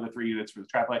into one of the 3 units for the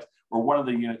triplex or one of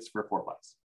the units for a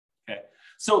fourplex. Okay.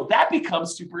 So that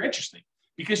becomes super interesting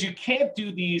because you can't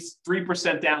do these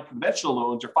 3% down conventional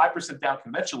loans or 5% down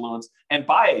conventional loans and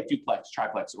buy a duplex,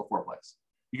 triplex, or fourplex.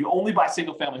 You can only buy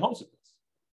single family homes with this.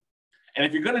 And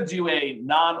if you're going to do a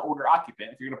non-owner occupant,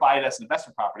 if you're going to buy it as an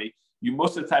investment property, you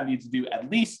most of the time need to do at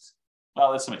least,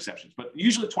 well, there's some exceptions, but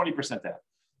usually 20% down.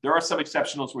 There are some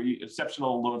exceptional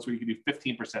loans where you can do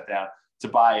 15% down to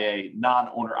buy a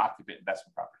non-owner occupant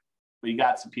investment property. But you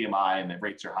got some PMI and the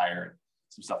rates are higher and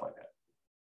some stuff like that.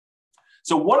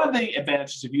 So one of the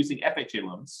advantages of using FHA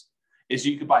loans is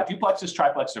you could buy duplexes,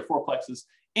 triplexes, or fourplexes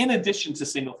in addition to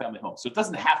single family homes. So it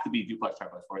doesn't have to be duplex,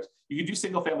 triplex, fourplex. You can do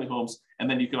single family homes, and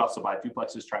then you can also buy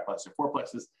duplexes, triplexes, or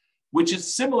fourplexes, which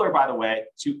is similar, by the way,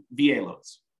 to VA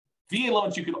loans. VA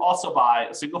loans, you can also buy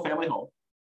a single family home,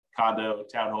 condo,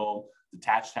 townhome,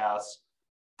 detached house.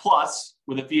 Plus,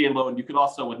 with a VA loan, you could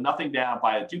also, with nothing down,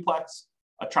 buy a duplex,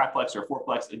 a triplex, or a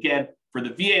fourplex. Again, for the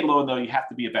VA loan, though, you have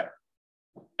to be a veteran.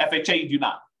 FHA, you do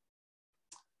not.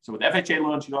 So with FHA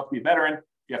loans, you don't have to be a veteran.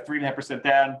 You have 3.5%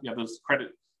 down. You have those credit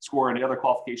score and the other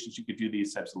qualifications. You could do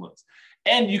these types of loans.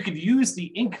 And you could use the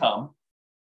income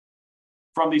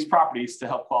from these properties to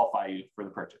help qualify you for the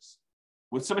purchase.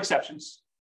 With some exceptions.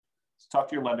 So talk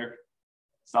to your lender.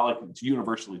 It's not like it's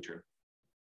universally true.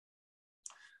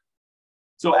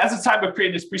 So as the time of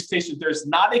creating this presentation, there's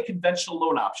not a conventional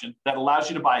loan option that allows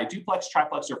you to buy a duplex,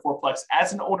 triplex, or fourplex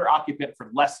as an owner occupant for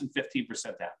less than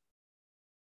 15% down.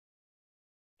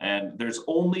 And there's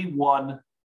only one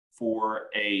for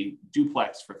a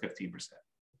duplex for 15%.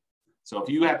 So if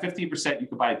you have 15%, you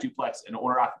can buy a duplex and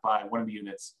owner occupy one of the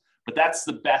units, but that's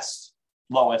the best,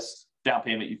 lowest down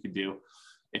payment you can do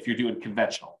if you're doing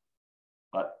conventional.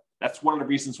 But that's one of the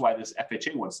reasons why this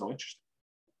FHA one's so interesting.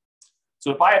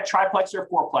 So to buy a triplex or a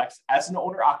fourplex as an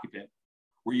owner occupant,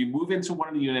 where you move into one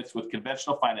of the units with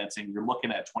conventional financing, you're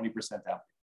looking at 20% down payment.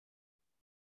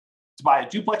 To buy a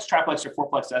duplex, triplex, or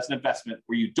fourplex as an investment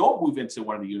where you don't move into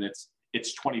one of the units,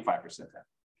 it's 25% down,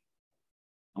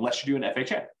 unless you're doing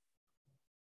FHA.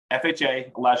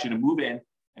 FHA allows you to move in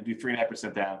and do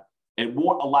 3.5% down. It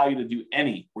won't allow you to do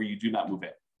any where you do not move in.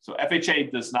 So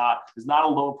FHA is not a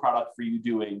loan product for you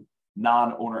doing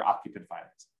non-owner occupant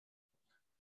financing.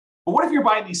 But what if you're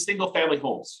buying these single family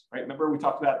homes, right? Remember we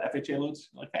talked about FHA loans?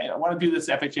 Like, hey, I want to do this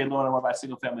FHA loan. I want to buy a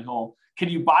single family home. Can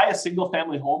you buy a single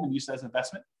family home and use it as an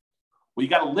investment? Well, you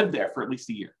got to live there for at least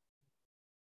a year.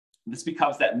 And this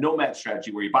becomes that nomad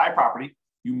strategy where you buy a property,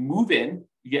 you move in,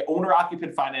 you get owner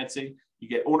occupant financing, you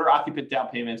get owner occupant down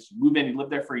payments, you move in, you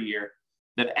live there for a year.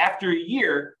 Then after a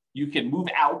year, you can move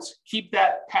out, keep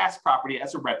that past property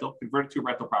as a rental, convert it to a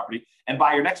rental property, and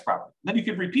buy your next property. Then you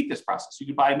could repeat this process. You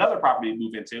could buy another property and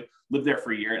move into, live there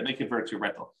for a year, and then convert it to a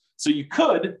rental. So you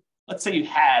could, let's say you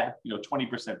had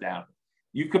 20% down.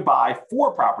 You could buy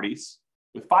 4 properties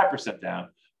with 5% down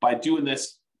by doing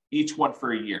this each one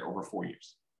for a year over 4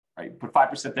 years. Right? Put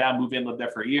 5% down, move in, live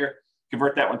there for a year,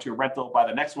 convert that one to a rental, buy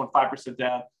the next one 5%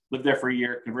 down, live there for a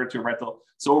year, convert it to a rental.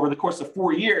 So over the course of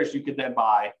 4 years, you could then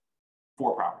buy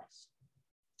 4 properties.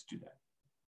 Let's do that.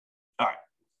 All right.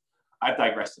 I've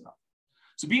digressed enough.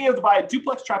 So being able to buy a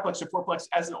duplex, triplex, or fourplex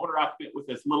as an owner occupant with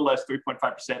as little as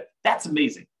 3.5%, that's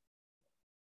amazing.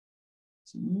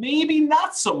 So maybe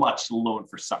not so much the loan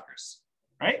for suckers,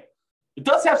 right? It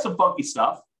does have some funky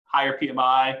stuff, higher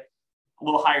PMI, a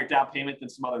little higher down payment than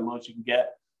some other loans you can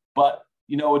get. But,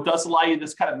 it does allow you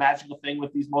this kind of magical thing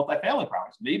with these multifamily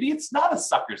properties. Maybe it's not a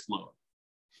sucker's loan.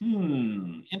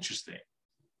 Interesting.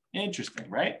 Interesting,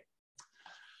 right?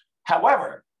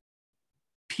 However,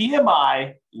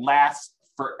 PMI lasts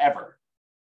forever.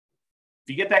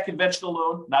 If you get that conventional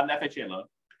loan, not an FHA loan,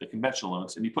 the conventional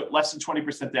loans, and you put less than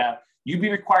 20% down, you'd be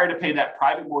required to pay that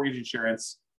private mortgage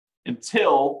insurance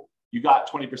until you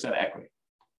got 20% equity.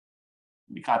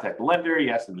 You contact the lender,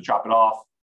 you ask them to drop it off.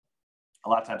 A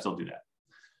lot of times they'll do that.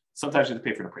 Sometimes you have to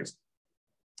pay for an appraisal.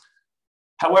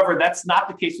 However, that's not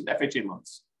the case with FHA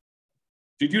loans.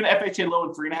 If you do an FHA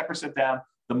loan, 3.5% down,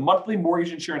 the monthly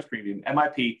mortgage insurance premium,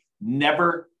 MIP,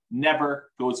 never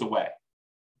goes away.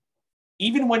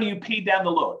 Even when you pay down the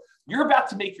loan, you're about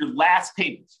to make your last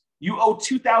payment. You owe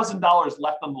 $2,000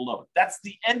 left on the loan. That's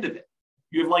the end of it.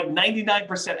 You have like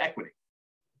 99% equity.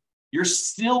 You're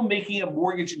still making a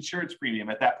mortgage insurance premium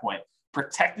at that point,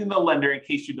 protecting the lender in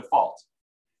case you default.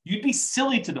 You'd be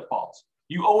silly to default.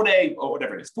 You own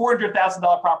whatever it is,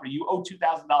 $400,000 property. You owe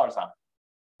 $2,000 on it.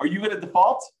 Are you going to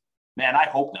default? Man, I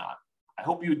hope not. I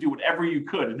hope you would do whatever you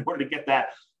could in order to get that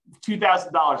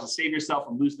 $2,000 to save yourself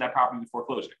from losing that property to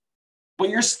foreclosure. But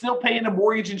you're still paying a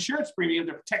mortgage insurance premium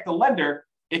to protect the lender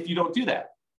if you don't do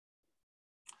that.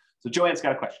 So Joanne's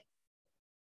got a question.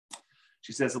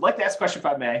 She says, I'd like to ask a question if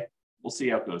I may. We'll see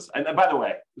how it goes. And by the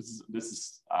way,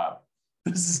 this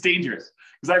is dangerous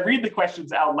because I read the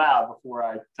questions out loud before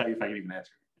I tell you if I can even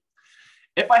answer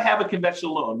it. If I have a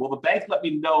conventional loan, will the bank let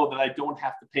me know that I don't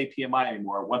have to pay PMI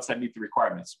anymore once I meet the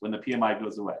requirements when the PMI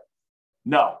goes away?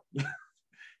 No.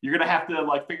 You're going to have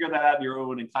to figure that out on your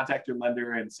own and contact your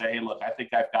lender and say, hey, look, I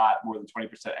think I've got more than 20%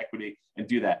 equity and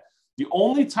do that. The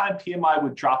only time PMI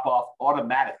would drop off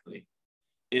automatically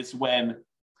is when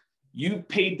you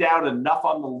paid down enough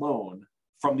on the loan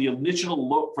from the original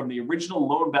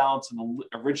loan balance and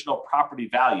the original property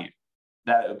value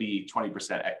that it would be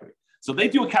 20% equity. So they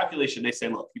do a calculation. They say,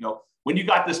 look, when you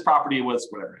got this property, it was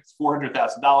whatever it's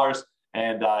 $400,000,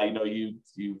 and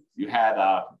you had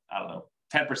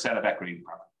 10% of equity in the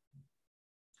property.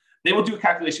 They will do a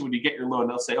calculation when you get your loan.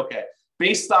 They'll say, okay,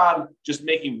 based on just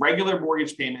making regular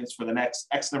mortgage payments for the next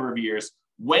X number of years,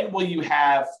 when will you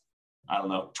have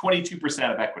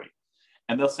 22% of equity?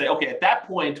 And they'll say, okay, at that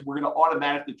point, we're going to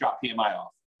automatically drop PMI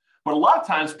off. But a lot of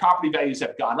times, property values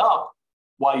have gone up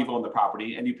while you've owned the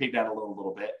property and you paid down a loan a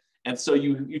little bit. And so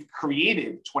you've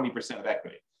created 20% of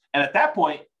equity. And at that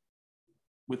point,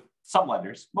 with some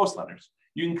lenders, most lenders,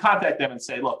 you can contact them and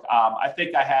say, look, I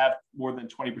think I have more than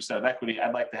 20% of equity.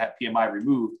 I'd like to have PMI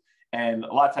removed. And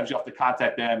a lot of times you have to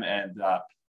contact them and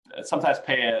sometimes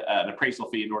pay an appraisal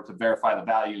fee in order to verify the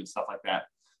value and stuff like that.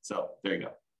 So there you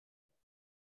go.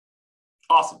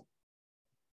 Awesome.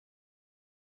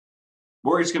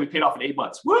 Mortgage is going to be paid off in 8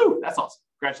 months. Woo! That's awesome.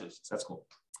 Congratulations. That's cool.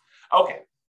 Okay.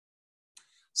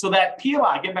 So that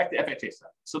PMI, getting back to FHA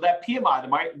stuff. So that PMI,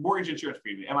 the mortgage insurance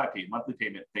premium, MIP, monthly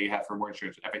payment that you have for mortgage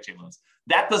insurance, FHA loans,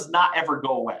 that does not ever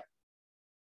go away,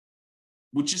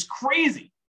 which is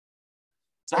crazy.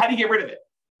 So how do you get rid of it?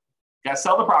 You got to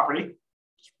sell the property.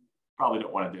 Probably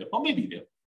don't want to do it. Well, maybe you do.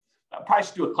 Probably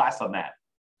should do a class on that.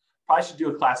 Probably should do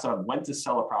a class on when to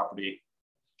sell a property.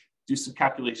 Do some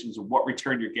calculations of what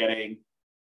return you're getting.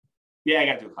 Yeah, I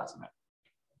got to do a class on that.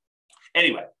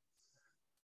 Anyway,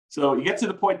 so you get to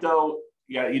the point, though,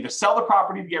 you got to either sell the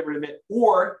property to get rid of it,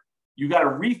 or you got to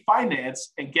refinance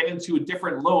and get into a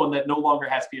different loan that no longer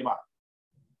has PMI.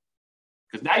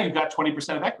 Because now you've got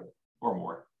 20% of equity or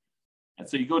more. And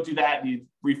so you go do that and you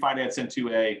refinance into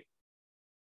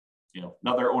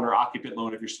another owner occupant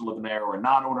loan if you're still living there, or a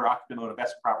non-owner occupant loan,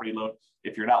 investment property loan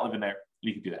if you're not living there,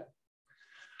 you can do that.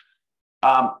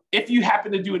 If you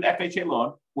happen to do an FHA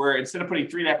loan where instead of putting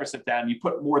 3.5% down, you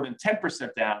put more than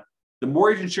 10% down, the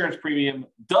mortgage insurance premium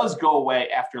does go away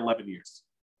after 11 years.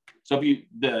 So if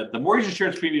the mortgage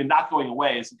insurance premium not going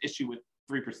away is an issue with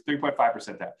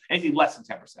 3.5% down, anything less than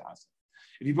 10%, honestly.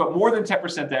 If you put more than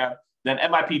 10% down, then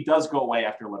MIP does go away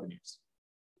after 11 years.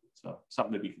 So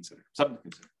something to be considered, something to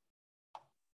consider.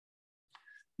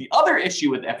 The other issue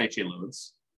with FHA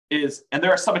loans is, and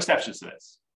there are some exceptions to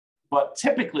this, but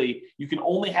typically you can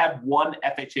only have one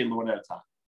FHA loan at a time.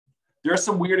 There are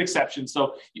some weird exceptions.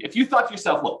 So if you thought to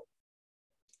yourself, look,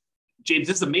 James,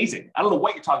 this is amazing. I don't know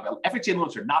what you're talking about. FHA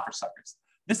loans are not for suckers.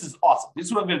 This is awesome. This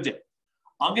is what I'm going to do.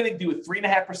 I'm going to do a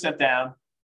 3.5% down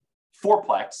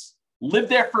fourplex, live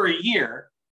there for a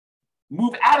year,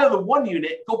 move out of the one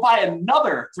unit, go buy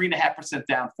another 3.5%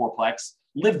 down fourplex,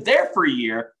 live there for a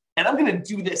year, and I'm going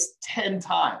to do this 10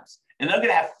 times. And I'm going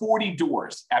to have 40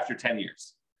 doors after 10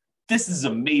 years. This is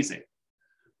amazing.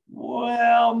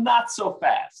 Well, not so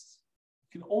fast.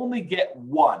 You can only get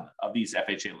one of these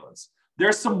FHA loans.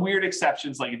 There's some weird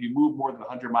exceptions, like if you move more than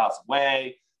 100 miles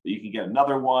away, that you can get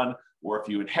another one. Or if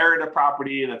you inherit a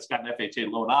property that's got an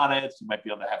FHA loan on it, you might be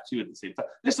able to have two at the same time.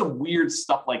 There's some weird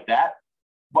stuff like that.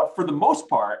 But for the most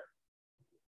part,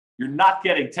 you're not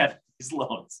getting 10 of these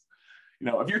loans.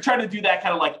 If you're trying to do that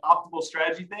kind of like optimal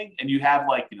strategy thing, and you have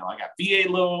like, I got VA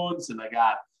loans and I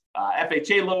got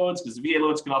FHA loans, because the VA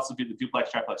loans can also be the duplex,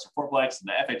 triplex, or fourplex, and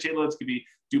the FHA loans can be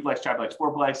duplex, triplex,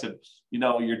 fourplex. And,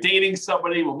 you're dating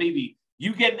somebody, well, maybe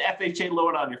you get an FHA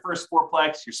loan on your first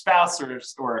fourplex, your spouse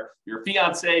or your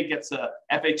fiance gets a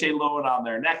FHA loan on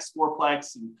their next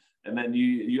fourplex, and then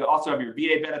you also have your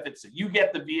VA benefits. So you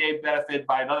get the VA benefit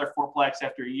by another fourplex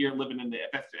after a year living in the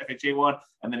FHA one,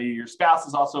 and then your spouse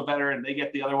is also a veteran and they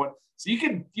get the other one. So you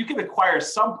can acquire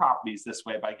some properties this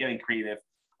way by getting creative,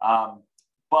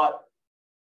 but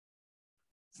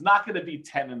it's not going to be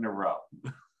 10 in a row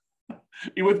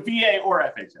with VA or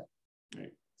FHA.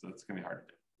 Right? So it's going to be hard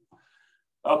to do.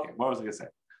 Okay, what was I going to say?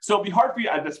 So it'd be hard for you.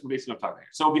 That's basically what I'm talking about here.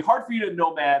 So it'd be hard for you to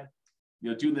nomad,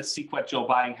 doing this sequential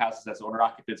buying houses as owner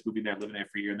occupants, moving there, living there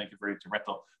for a year, and then converting to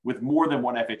rental with more than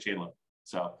one FHA loan.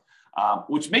 So,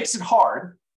 which makes it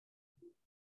hard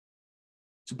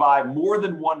to buy more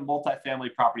than one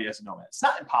multifamily property as a nomad. It's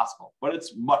not impossible, but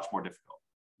it's much more difficult.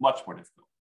 Much more difficult.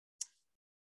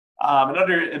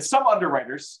 And some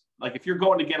underwriters, like if you're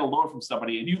going to get a loan from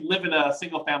somebody and you live in a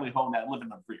single family home that live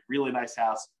in a really nice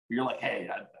house, you're like, hey,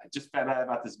 I just found out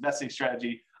about this vesting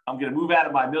strategy. I'm going to move out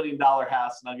of my $1 million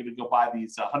house and I'm going to go buy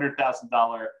these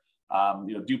 $100,000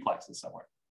 duplexes somewhere.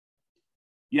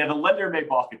 Yeah, the lender may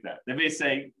balk at that. They may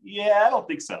say, yeah, I don't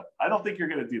think so. I don't think you're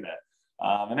going to do that.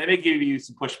 And they may give you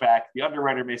some pushback. The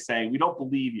underwriter may say, we don't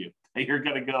believe you that you're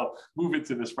going to go move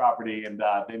into this property. And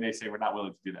they may say, we're not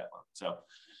willing to do that loan. So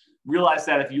realize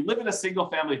that if you live in a single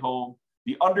family home,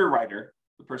 the underwriter,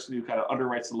 the person who kind of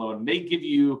underwrites the loan, may give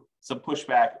you some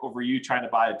pushback over you trying to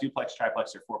buy a duplex,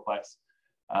 triplex, or fourplex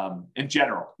in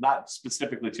general, not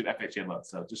specifically to an FHA loan.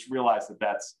 So just realize that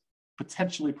that's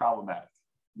potentially problematic.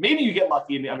 Maybe you get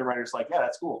lucky and the underwriter's like, yeah,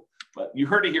 that's cool. But you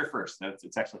heard it here first.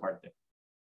 It's actually hard to do.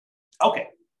 Okay.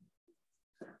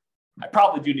 I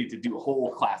probably do need to do a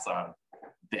whole class on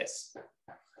this,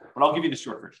 but I'll give you the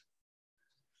short version.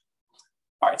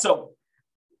 All right, so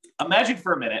imagine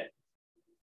for a minute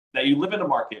that you live in a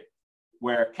market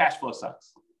where cash flow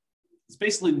sucks. There's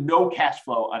basically no cash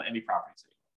flow on any properties.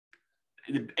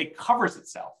 It covers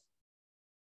itself,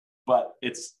 but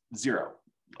it's zero,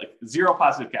 like zero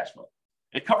positive cash flow.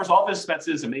 It covers all the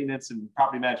expenses and maintenance and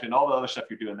property management, all the other stuff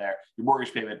you're doing there, your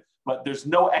mortgage payment, but there's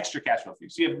no extra cash flow for you.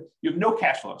 So you have no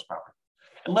cash flow on this property.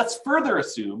 And let's further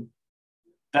assume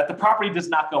that the property does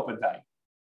not go up in value.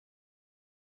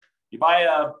 You buy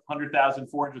a $100,000,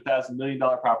 $400,000, $1 million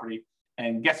property,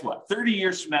 and guess what? 30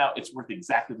 years from now, it's worth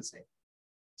exactly the same.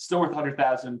 Still worth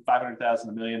 $100,000, $500,000,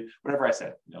 $1 million, whatever I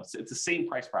said. It's the same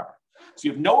price property. So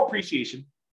you have no appreciation,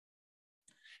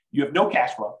 you have no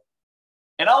cash flow,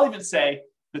 and I'll even say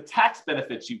the tax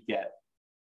benefits you get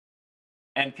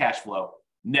and cash flow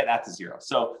net out to zero.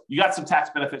 So you got some tax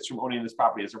benefits from owning this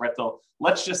property as a rental.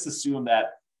 Let's just assume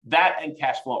that and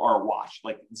cash flow are a wash,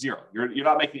 like zero. You're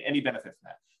not making any benefit from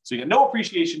that. So you get no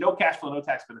appreciation, no cash flow, no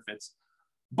tax benefits,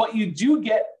 but you do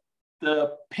get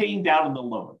the paying down on the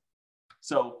loan.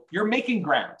 So you're making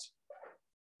ground.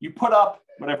 You put up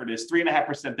whatever it is,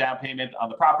 3.5% down payment on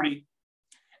the property,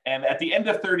 And at the end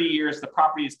of 30 years, the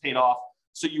property is paid off.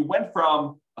 So you went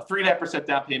from a 3.5%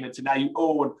 down payment to now you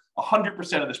own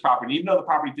 100% of this property. Even though the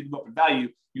property didn't go up in value,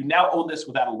 you now own this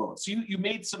without a loan. So you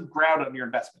made some ground on your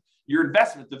investment. Your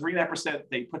investment, the 3.5%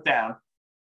 they put down,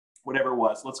 whatever it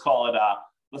was, let's call it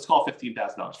 $15,000.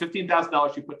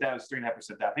 $15,000 you put down is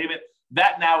 3.5% down payment.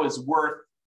 That now is worth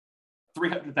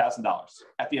 $300,000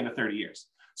 at the end of 30 years.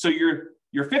 So your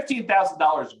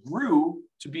 $15,000 grew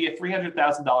to be a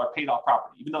 $300,000 paid off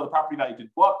property, even though the property value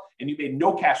didn't go up and you made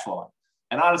no cash flow on it.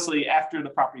 And honestly, after the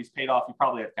property is paid off, you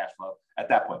probably have cash flow at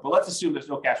that point. But let's assume there's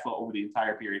no cash flow over the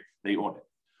entire period that you own it.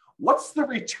 What's the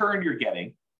return you're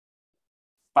getting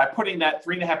by putting that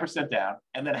 3.5% down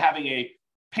and then having a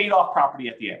paid off property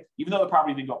at the end, even though the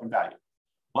property didn't go up in value?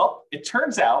 Well, it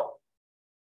turns out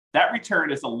that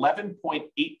return is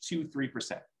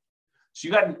 11.823%. So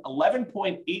you got an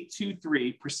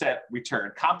 11.823%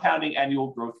 return, compounding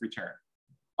annual growth return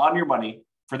on your money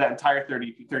for that entire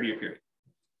 30-year period.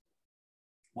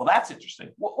 Well, that's interesting.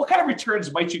 What kind of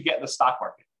returns might you get in the stock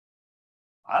market?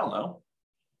 I don't know.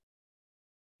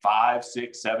 5,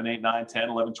 6, 7, 8, 9, 10,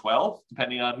 11, 12,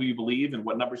 depending on who you believe and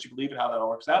what numbers you believe and how that all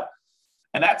works out.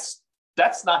 And that's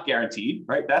not guaranteed,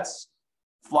 right? That's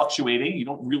fluctuating. You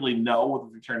don't really know what the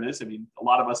return is. I mean, a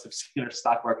lot of us have seen our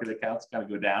stock market accounts kind of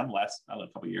go down the last, I don't know,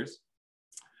 couple of years.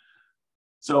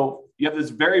 So you have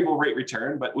this variable rate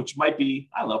return, but which might be,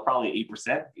 I don't know, probably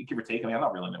 8%, give or take. I mean, I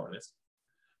don't really know what it is.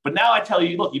 But now I tell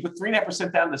you, look, you put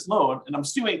 3.5% down this loan, and I'm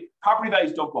assuming property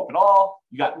values don't go up at all.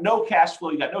 You got no cash flow.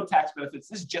 You got no tax benefits.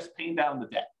 This is just paying down the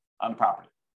debt on the property.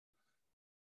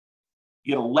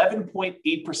 You get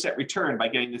 11.8% return by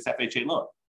getting this FHA loan.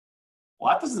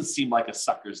 Well, that doesn't seem like a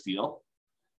sucker's deal.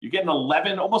 You're getting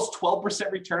 11, almost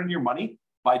 12% return on your money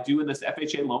by doing this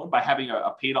FHA loan, by having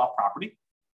a paid off property.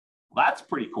 Well, that's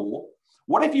pretty cool.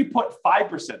 What if you put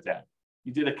 5% down?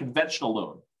 You did a conventional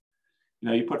loan.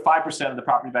 You put 5% of the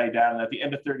property value down, and at the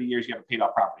end of 30 years, you have a paid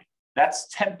off property. That's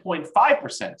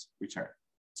 10.5% return.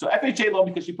 So FHA loan,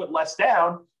 because you put less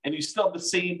down and you still have the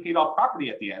same paid off property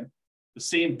at the end, the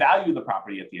same value of the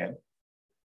property at the end,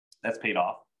 that's paid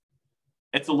off.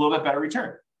 It's a little bit better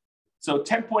return. So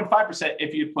 10.5%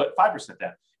 if you put 5%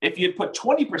 down. If you put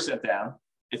 20% down,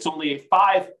 it's only a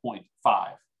 5.511%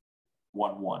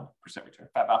 return,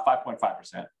 about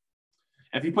 5.5%. And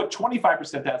if you put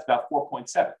 25% down, it's about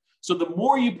 4.7. So the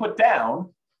more you put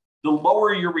down, the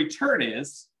lower your return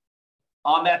is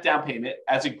on that down payment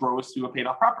as it grows through a paid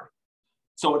off property.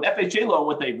 So an FHA loan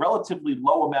with a relatively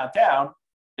low amount down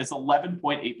is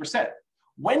 11.8%.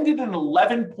 When did an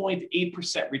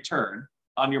 11.8% return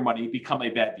on your money become a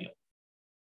bad deal?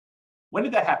 When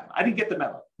did that happen? I didn't get the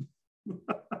memo.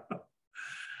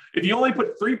 If you only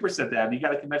put 3% down, you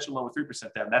got a conventional loan with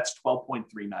 3% down, that's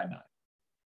 12.399.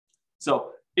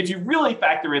 So if you really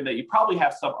factor in that you probably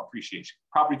have some appreciation,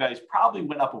 property values probably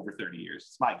went up over 30 years.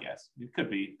 It's my guess. It could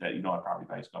be that you don't have property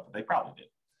values go up, but they probably did.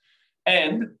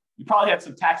 And you probably had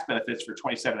some tax benefits for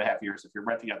 27.5 years. If you're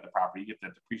renting out the property, you get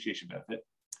that depreciation benefit.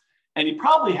 And you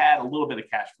probably had a little bit of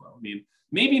cash flow. I mean,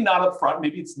 maybe not up front,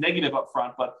 maybe it's negative up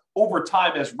front, but over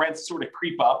time as rents sort of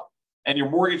creep up and your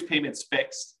mortgage payment's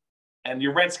fixed and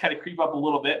your rents kind of creep up a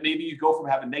little bit, maybe you go from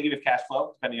having negative cash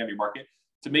flow, depending on your market,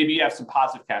 to maybe you have some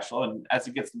positive cash flow. And as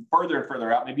it gets further and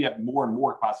further out, maybe you have more and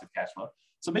more positive cash flow.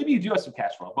 So maybe you do have some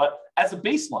cash flow, but as a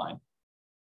baseline,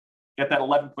 get that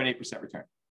 11.8% return.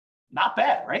 Not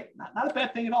bad, right? Not a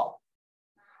bad thing at all.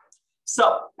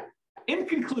 So in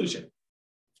conclusion,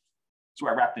 that's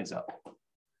where I wrap things up.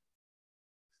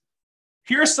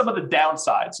 Here are some of the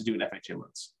downsides to doing FHA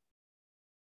loans.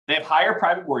 They have higher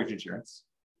private mortgage insurance.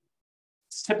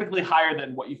 It's typically higher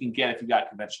than what you can get if you got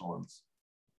conventional loans.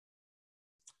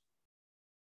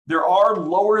 There are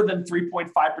lower than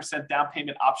 3.5% down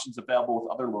payment options available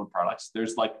with other loan products.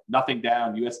 There's like nothing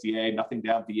down USDA, nothing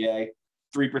down VA,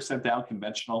 3% down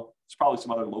conventional. There's probably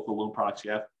some other local loan products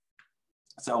you have.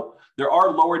 So there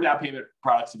are lower down payment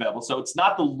products available. So it's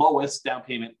not the lowest down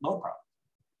payment loan product.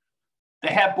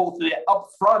 They have both the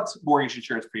upfront mortgage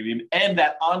insurance premium and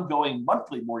that ongoing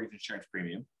monthly mortgage insurance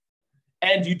premium.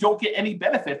 And you don't get any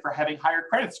benefit for having higher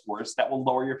credit scores that will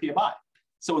lower your PMI.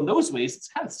 So in those ways, it's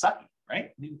kind of sucky, right?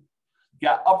 I mean, you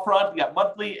got upfront, you got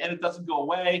monthly, and it doesn't go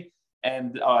away.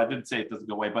 And I didn't say it doesn't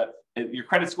go away, but your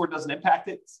credit score doesn't impact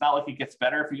it. It's not like it gets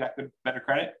better if you got better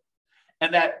credit.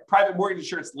 And that private mortgage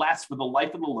insurance lasts for the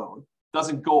life of the loan,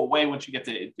 doesn't go away once you get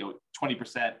to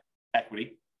 20%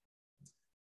 equity.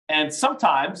 And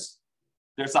sometimes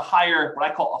there's a higher, what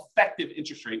I call effective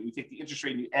interest rate. We take the interest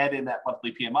rate and you add in that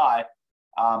monthly PMI.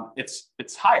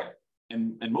 It's higher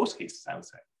in most cases, I would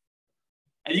say.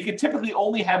 And you can typically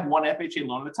only have one FHA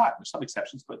loan at a time. There's some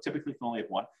exceptions, but typically you can only have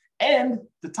one. And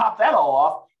to top that all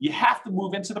off, you have to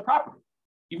move into the property.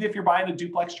 Even if you're buying a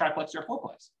duplex, triplex, or a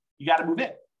fourplex, you got to move in.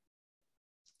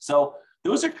 So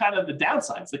those are kind of the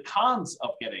downsides, the cons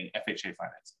of getting FHA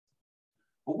financing.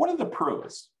 But what are the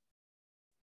pros?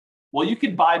 Well, you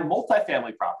can buy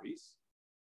multifamily properties,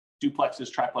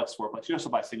 duplexes, triplex, fourplex. You also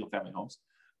buy single family homes,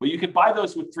 but you could buy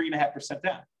those with 3.5%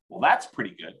 down. Well, that's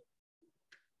pretty good.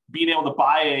 Being able to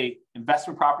buy a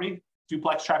investment property,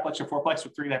 duplex, triplex, or fourplex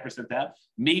with 3.5% down,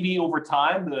 maybe over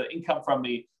time, the income from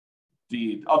the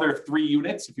other 3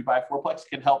 units, if you buy a fourplex,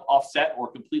 can help offset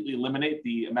or completely eliminate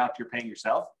the amount you're paying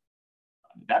yourself.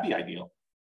 That'd be ideal.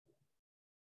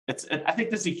 I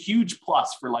think this is a huge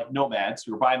plus for like nomads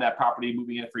who are buying that property,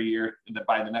 moving in for a year, and then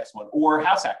buying the next one, or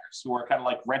house hackers who are kind of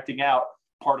like renting out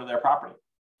part of their property.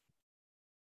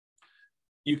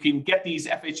 You can get these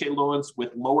FHA loans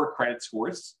with lower credit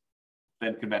scores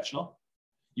than conventional.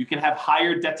 You can have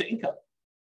higher debt to income.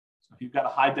 So if you've got a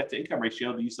high debt to income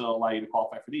ratio, these will allow you to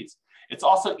qualify for these. It's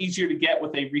also easier to get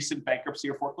with a recent bankruptcy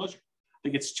or foreclosure. I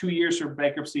think it's 2 years for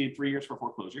bankruptcy and 3 years for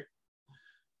foreclosure.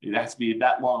 It has to be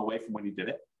that long away from when you did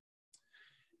it.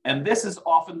 And this is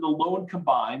often the loan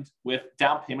combined with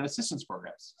down payment assistance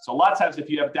programs. So a lot of times if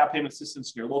you have down payment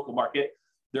assistance in your local market,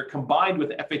 they're combined with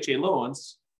FHA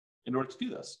loans in order to do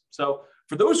this. So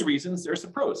for those reasons, there's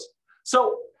some pros.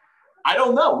 So I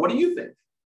don't know. What do you think?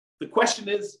 The question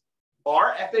is,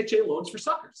 are FHA loans for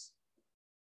suckers?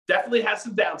 Definitely has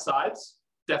some downsides,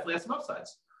 definitely has some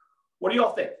upsides. What do you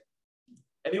all think?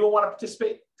 Anyone want to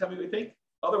participate? Tell me what you think.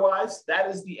 Otherwise,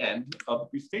 that is the end of the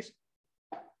presentation.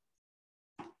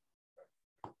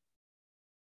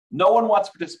 No one wants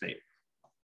to participate.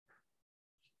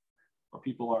 Or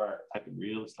people are typing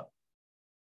real stuff.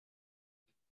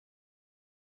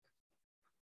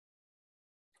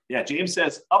 Yeah, James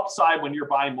says upside when you're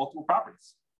buying multiple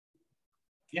properties.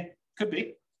 Yeah, could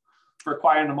be. For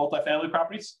acquiring the multifamily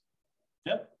properties.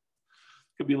 Yeah,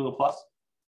 could be a little plus.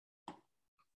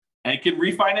 And you can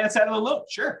refinance out of the loan.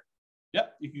 Sure.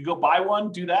 Yep, you can go buy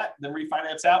one, do that, then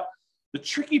refinance out. The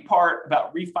tricky part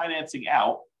about refinancing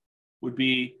out would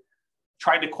be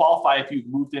trying to qualify if you've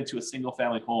moved into a single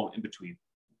family home in between.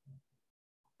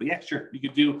 But yeah, sure. You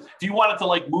could do, if you wanted to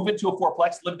like move into a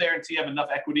fourplex, live there until you have enough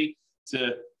equity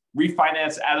to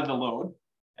refinance out of the loan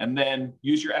and then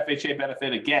use your FHA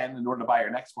benefit again in order to buy your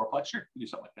next fourplex, sure, you do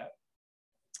something like that.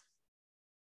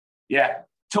 Yeah,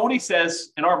 Tony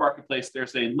says in our marketplace,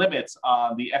 there's a limit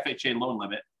on the FHA loan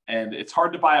limit, and it's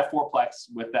hard to buy a fourplex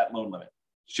with that loan limit.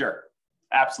 Sure,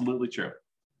 absolutely true.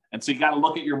 And so you got to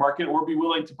look at your market or be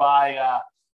willing to buy,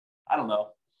 I don't know,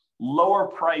 lower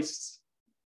price,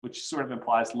 which sort of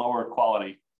implies lower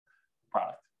quality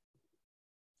product.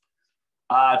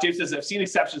 James says, I've seen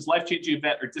exceptions, life-changing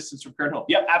event or distance from current home.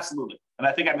 Yep, absolutely. And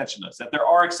I think I mentioned this, that there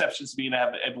are exceptions to being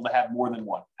able to have more than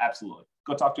one. Absolutely.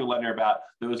 Go talk to a lender about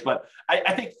those. But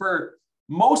I think for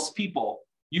most people,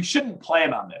 you shouldn't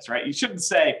plan on this, right? You shouldn't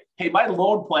say, hey, my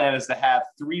loan plan is to have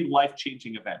 3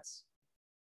 life-changing events.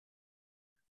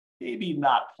 Maybe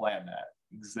not plan that.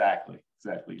 Exactly.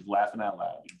 Laughing out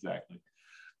loud. Exactly.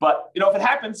 But, if it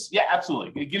happens, yeah,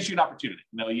 absolutely. It gives you an opportunity.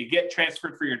 You get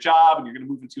transferred for your job and you're going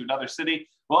to move into another city.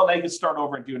 Well, now you can start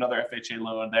over and do another FHA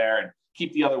loan there and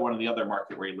keep the other one in the other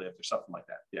market where you live or something like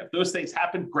that. Yeah, if those things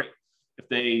happen, great.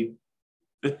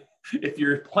 If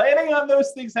you're planning on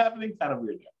those things happening, kind of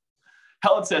weird.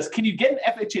 Helen says, can you get an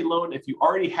FHA loan if you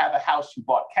already have a house you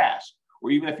bought cash or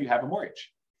even if you have a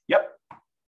mortgage? Yep,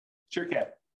 sure can.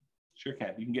 Sure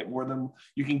can. You can get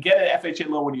you can get an FHA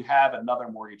loan when you have another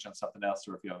mortgage on something else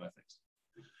or a few other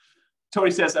things.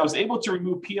 Tony says, I was able to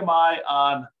remove PMI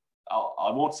on, I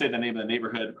won't say the name of the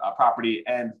neighborhood property,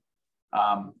 and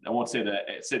I won't say the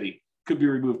city, could be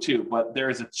removed too, but there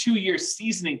is a 2-year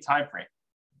seasoning time frame.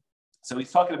 So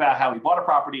he's talking about how he bought a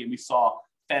property and we saw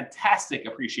fantastic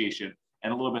appreciation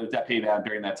and a little bit of debt pay down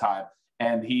during that time.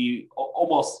 And he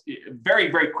almost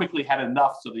very, very quickly had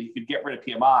enough so that he could get rid of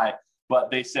PMI. But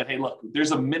they said, hey, look,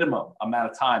 there's a minimum amount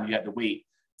of time you had to wait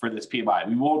for this PMI.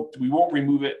 We won't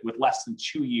remove it with less than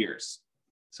 2 years.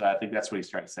 So I think that's what he's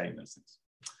trying to say in those things.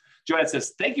 Joanne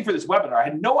says, thank you for this webinar. I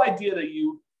had no idea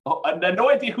I had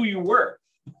no idea who you were.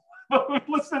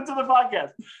 Listen to the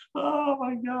podcast. Oh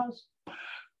my gosh.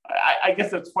 I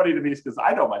guess that's funny to me because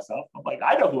I know myself. I'm like,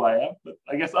 I know who I am, but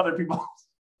I guess other people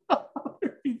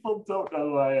don't know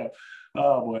who I am.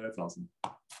 Oh boy, that's awesome.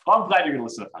 Well, I'm glad you're going to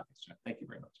listen to the podcast, John. Thank you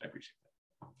very much. I appreciate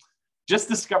that. Just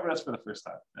discovered us for the first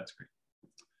time. That's great.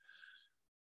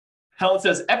 Helen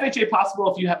says, FHA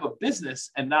possible if you have a business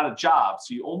and not a job,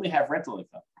 so you only have rental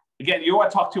income. Again, you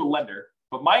want to talk to a lender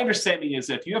But my understanding is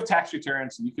if you have tax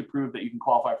returns and you can prove that you can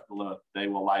qualify for the loan, they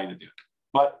will allow you to do it.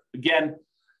 But again,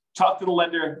 talk to the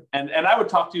lender. And I would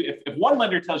talk to, if one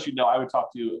lender tells you no, I would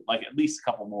talk to like at least a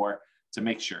couple more to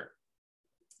make sure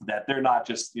that they're not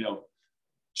just,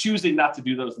 choosing not to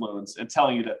do those loans and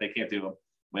telling you that they can't do them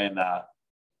when,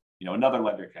 another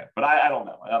lender can. But I don't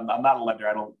know. I'm not a lender.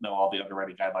 I don't know all the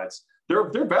underwriting guidelines. They're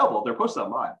available. They're posted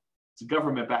online. It's a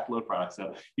government-backed loan product.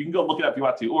 So you can go look it up if you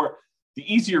want to. Or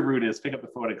the easier route is pick up the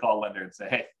phone and call a lender and say,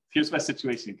 hey, here's my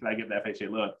situation. Can I get an FHA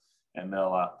loan? And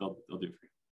they'll do it for you.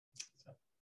 So.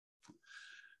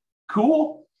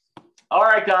 Cool. All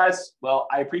right, guys. Well,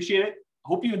 I appreciate it.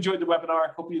 Hope you enjoyed the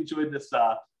webinar. Hope you enjoyed this,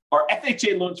 our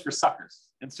FHA Loans for Suckers.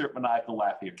 Insert maniacal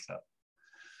laugh here. So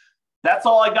that's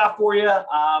all I got for you.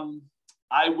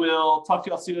 I will talk to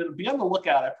you all soon. Be on the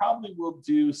lookout. I probably will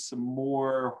do some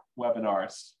more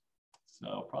webinars. So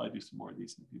I'll probably do some more of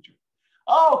these in the future.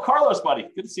 Oh, Carlos, buddy.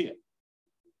 Good to see you.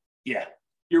 Yeah,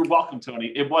 you're welcome,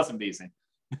 Tony. It was amazing.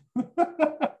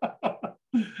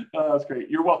 That's great.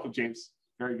 You're welcome, James.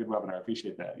 Very good webinar. I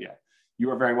appreciate that. Yeah,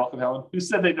 you are very welcome, Helen. Who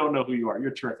said they don't know who you are?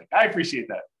 You're terrific. I appreciate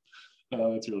that.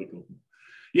 That's really cool.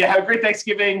 Yeah, have a great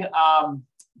Thanksgiving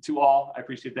to all. I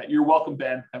appreciate that. You're welcome,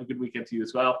 Ben. Have a good weekend to you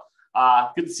as well.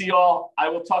 Good to see you all. I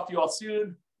will talk to you all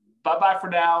soon. Bye-bye for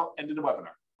now. End of the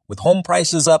webinar. With home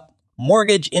prices up,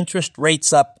 mortgage interest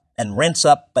rates up, and rents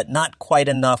up, but not quite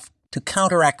enough to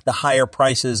counteract the higher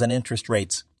prices and interest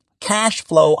rates, cash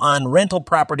flow on rental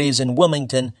properties in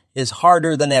Wilmington is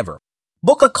harder than ever.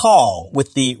 Book a call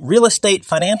with the Real Estate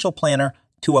Financial Planner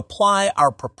to apply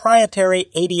our proprietary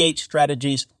 88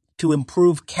 strategies to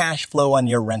improve cash flow on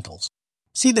your rentals.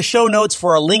 See the show notes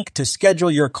for a link to schedule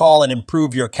your call and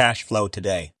improve your cash flow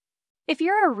today. If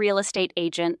you're a real estate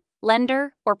agent,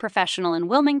 lender, or professional in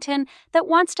Wilmington that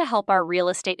wants to help our real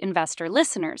estate investor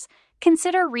listeners,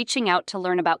 consider reaching out to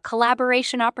learn about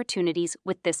collaboration opportunities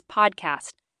with this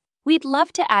podcast. We'd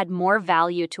love to add more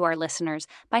value to our listeners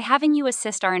by having you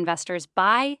assist our investors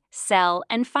buy, sell,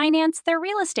 and finance their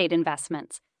real estate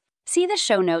investments. See the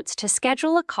show notes to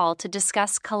schedule a call to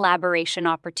discuss collaboration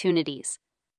opportunities.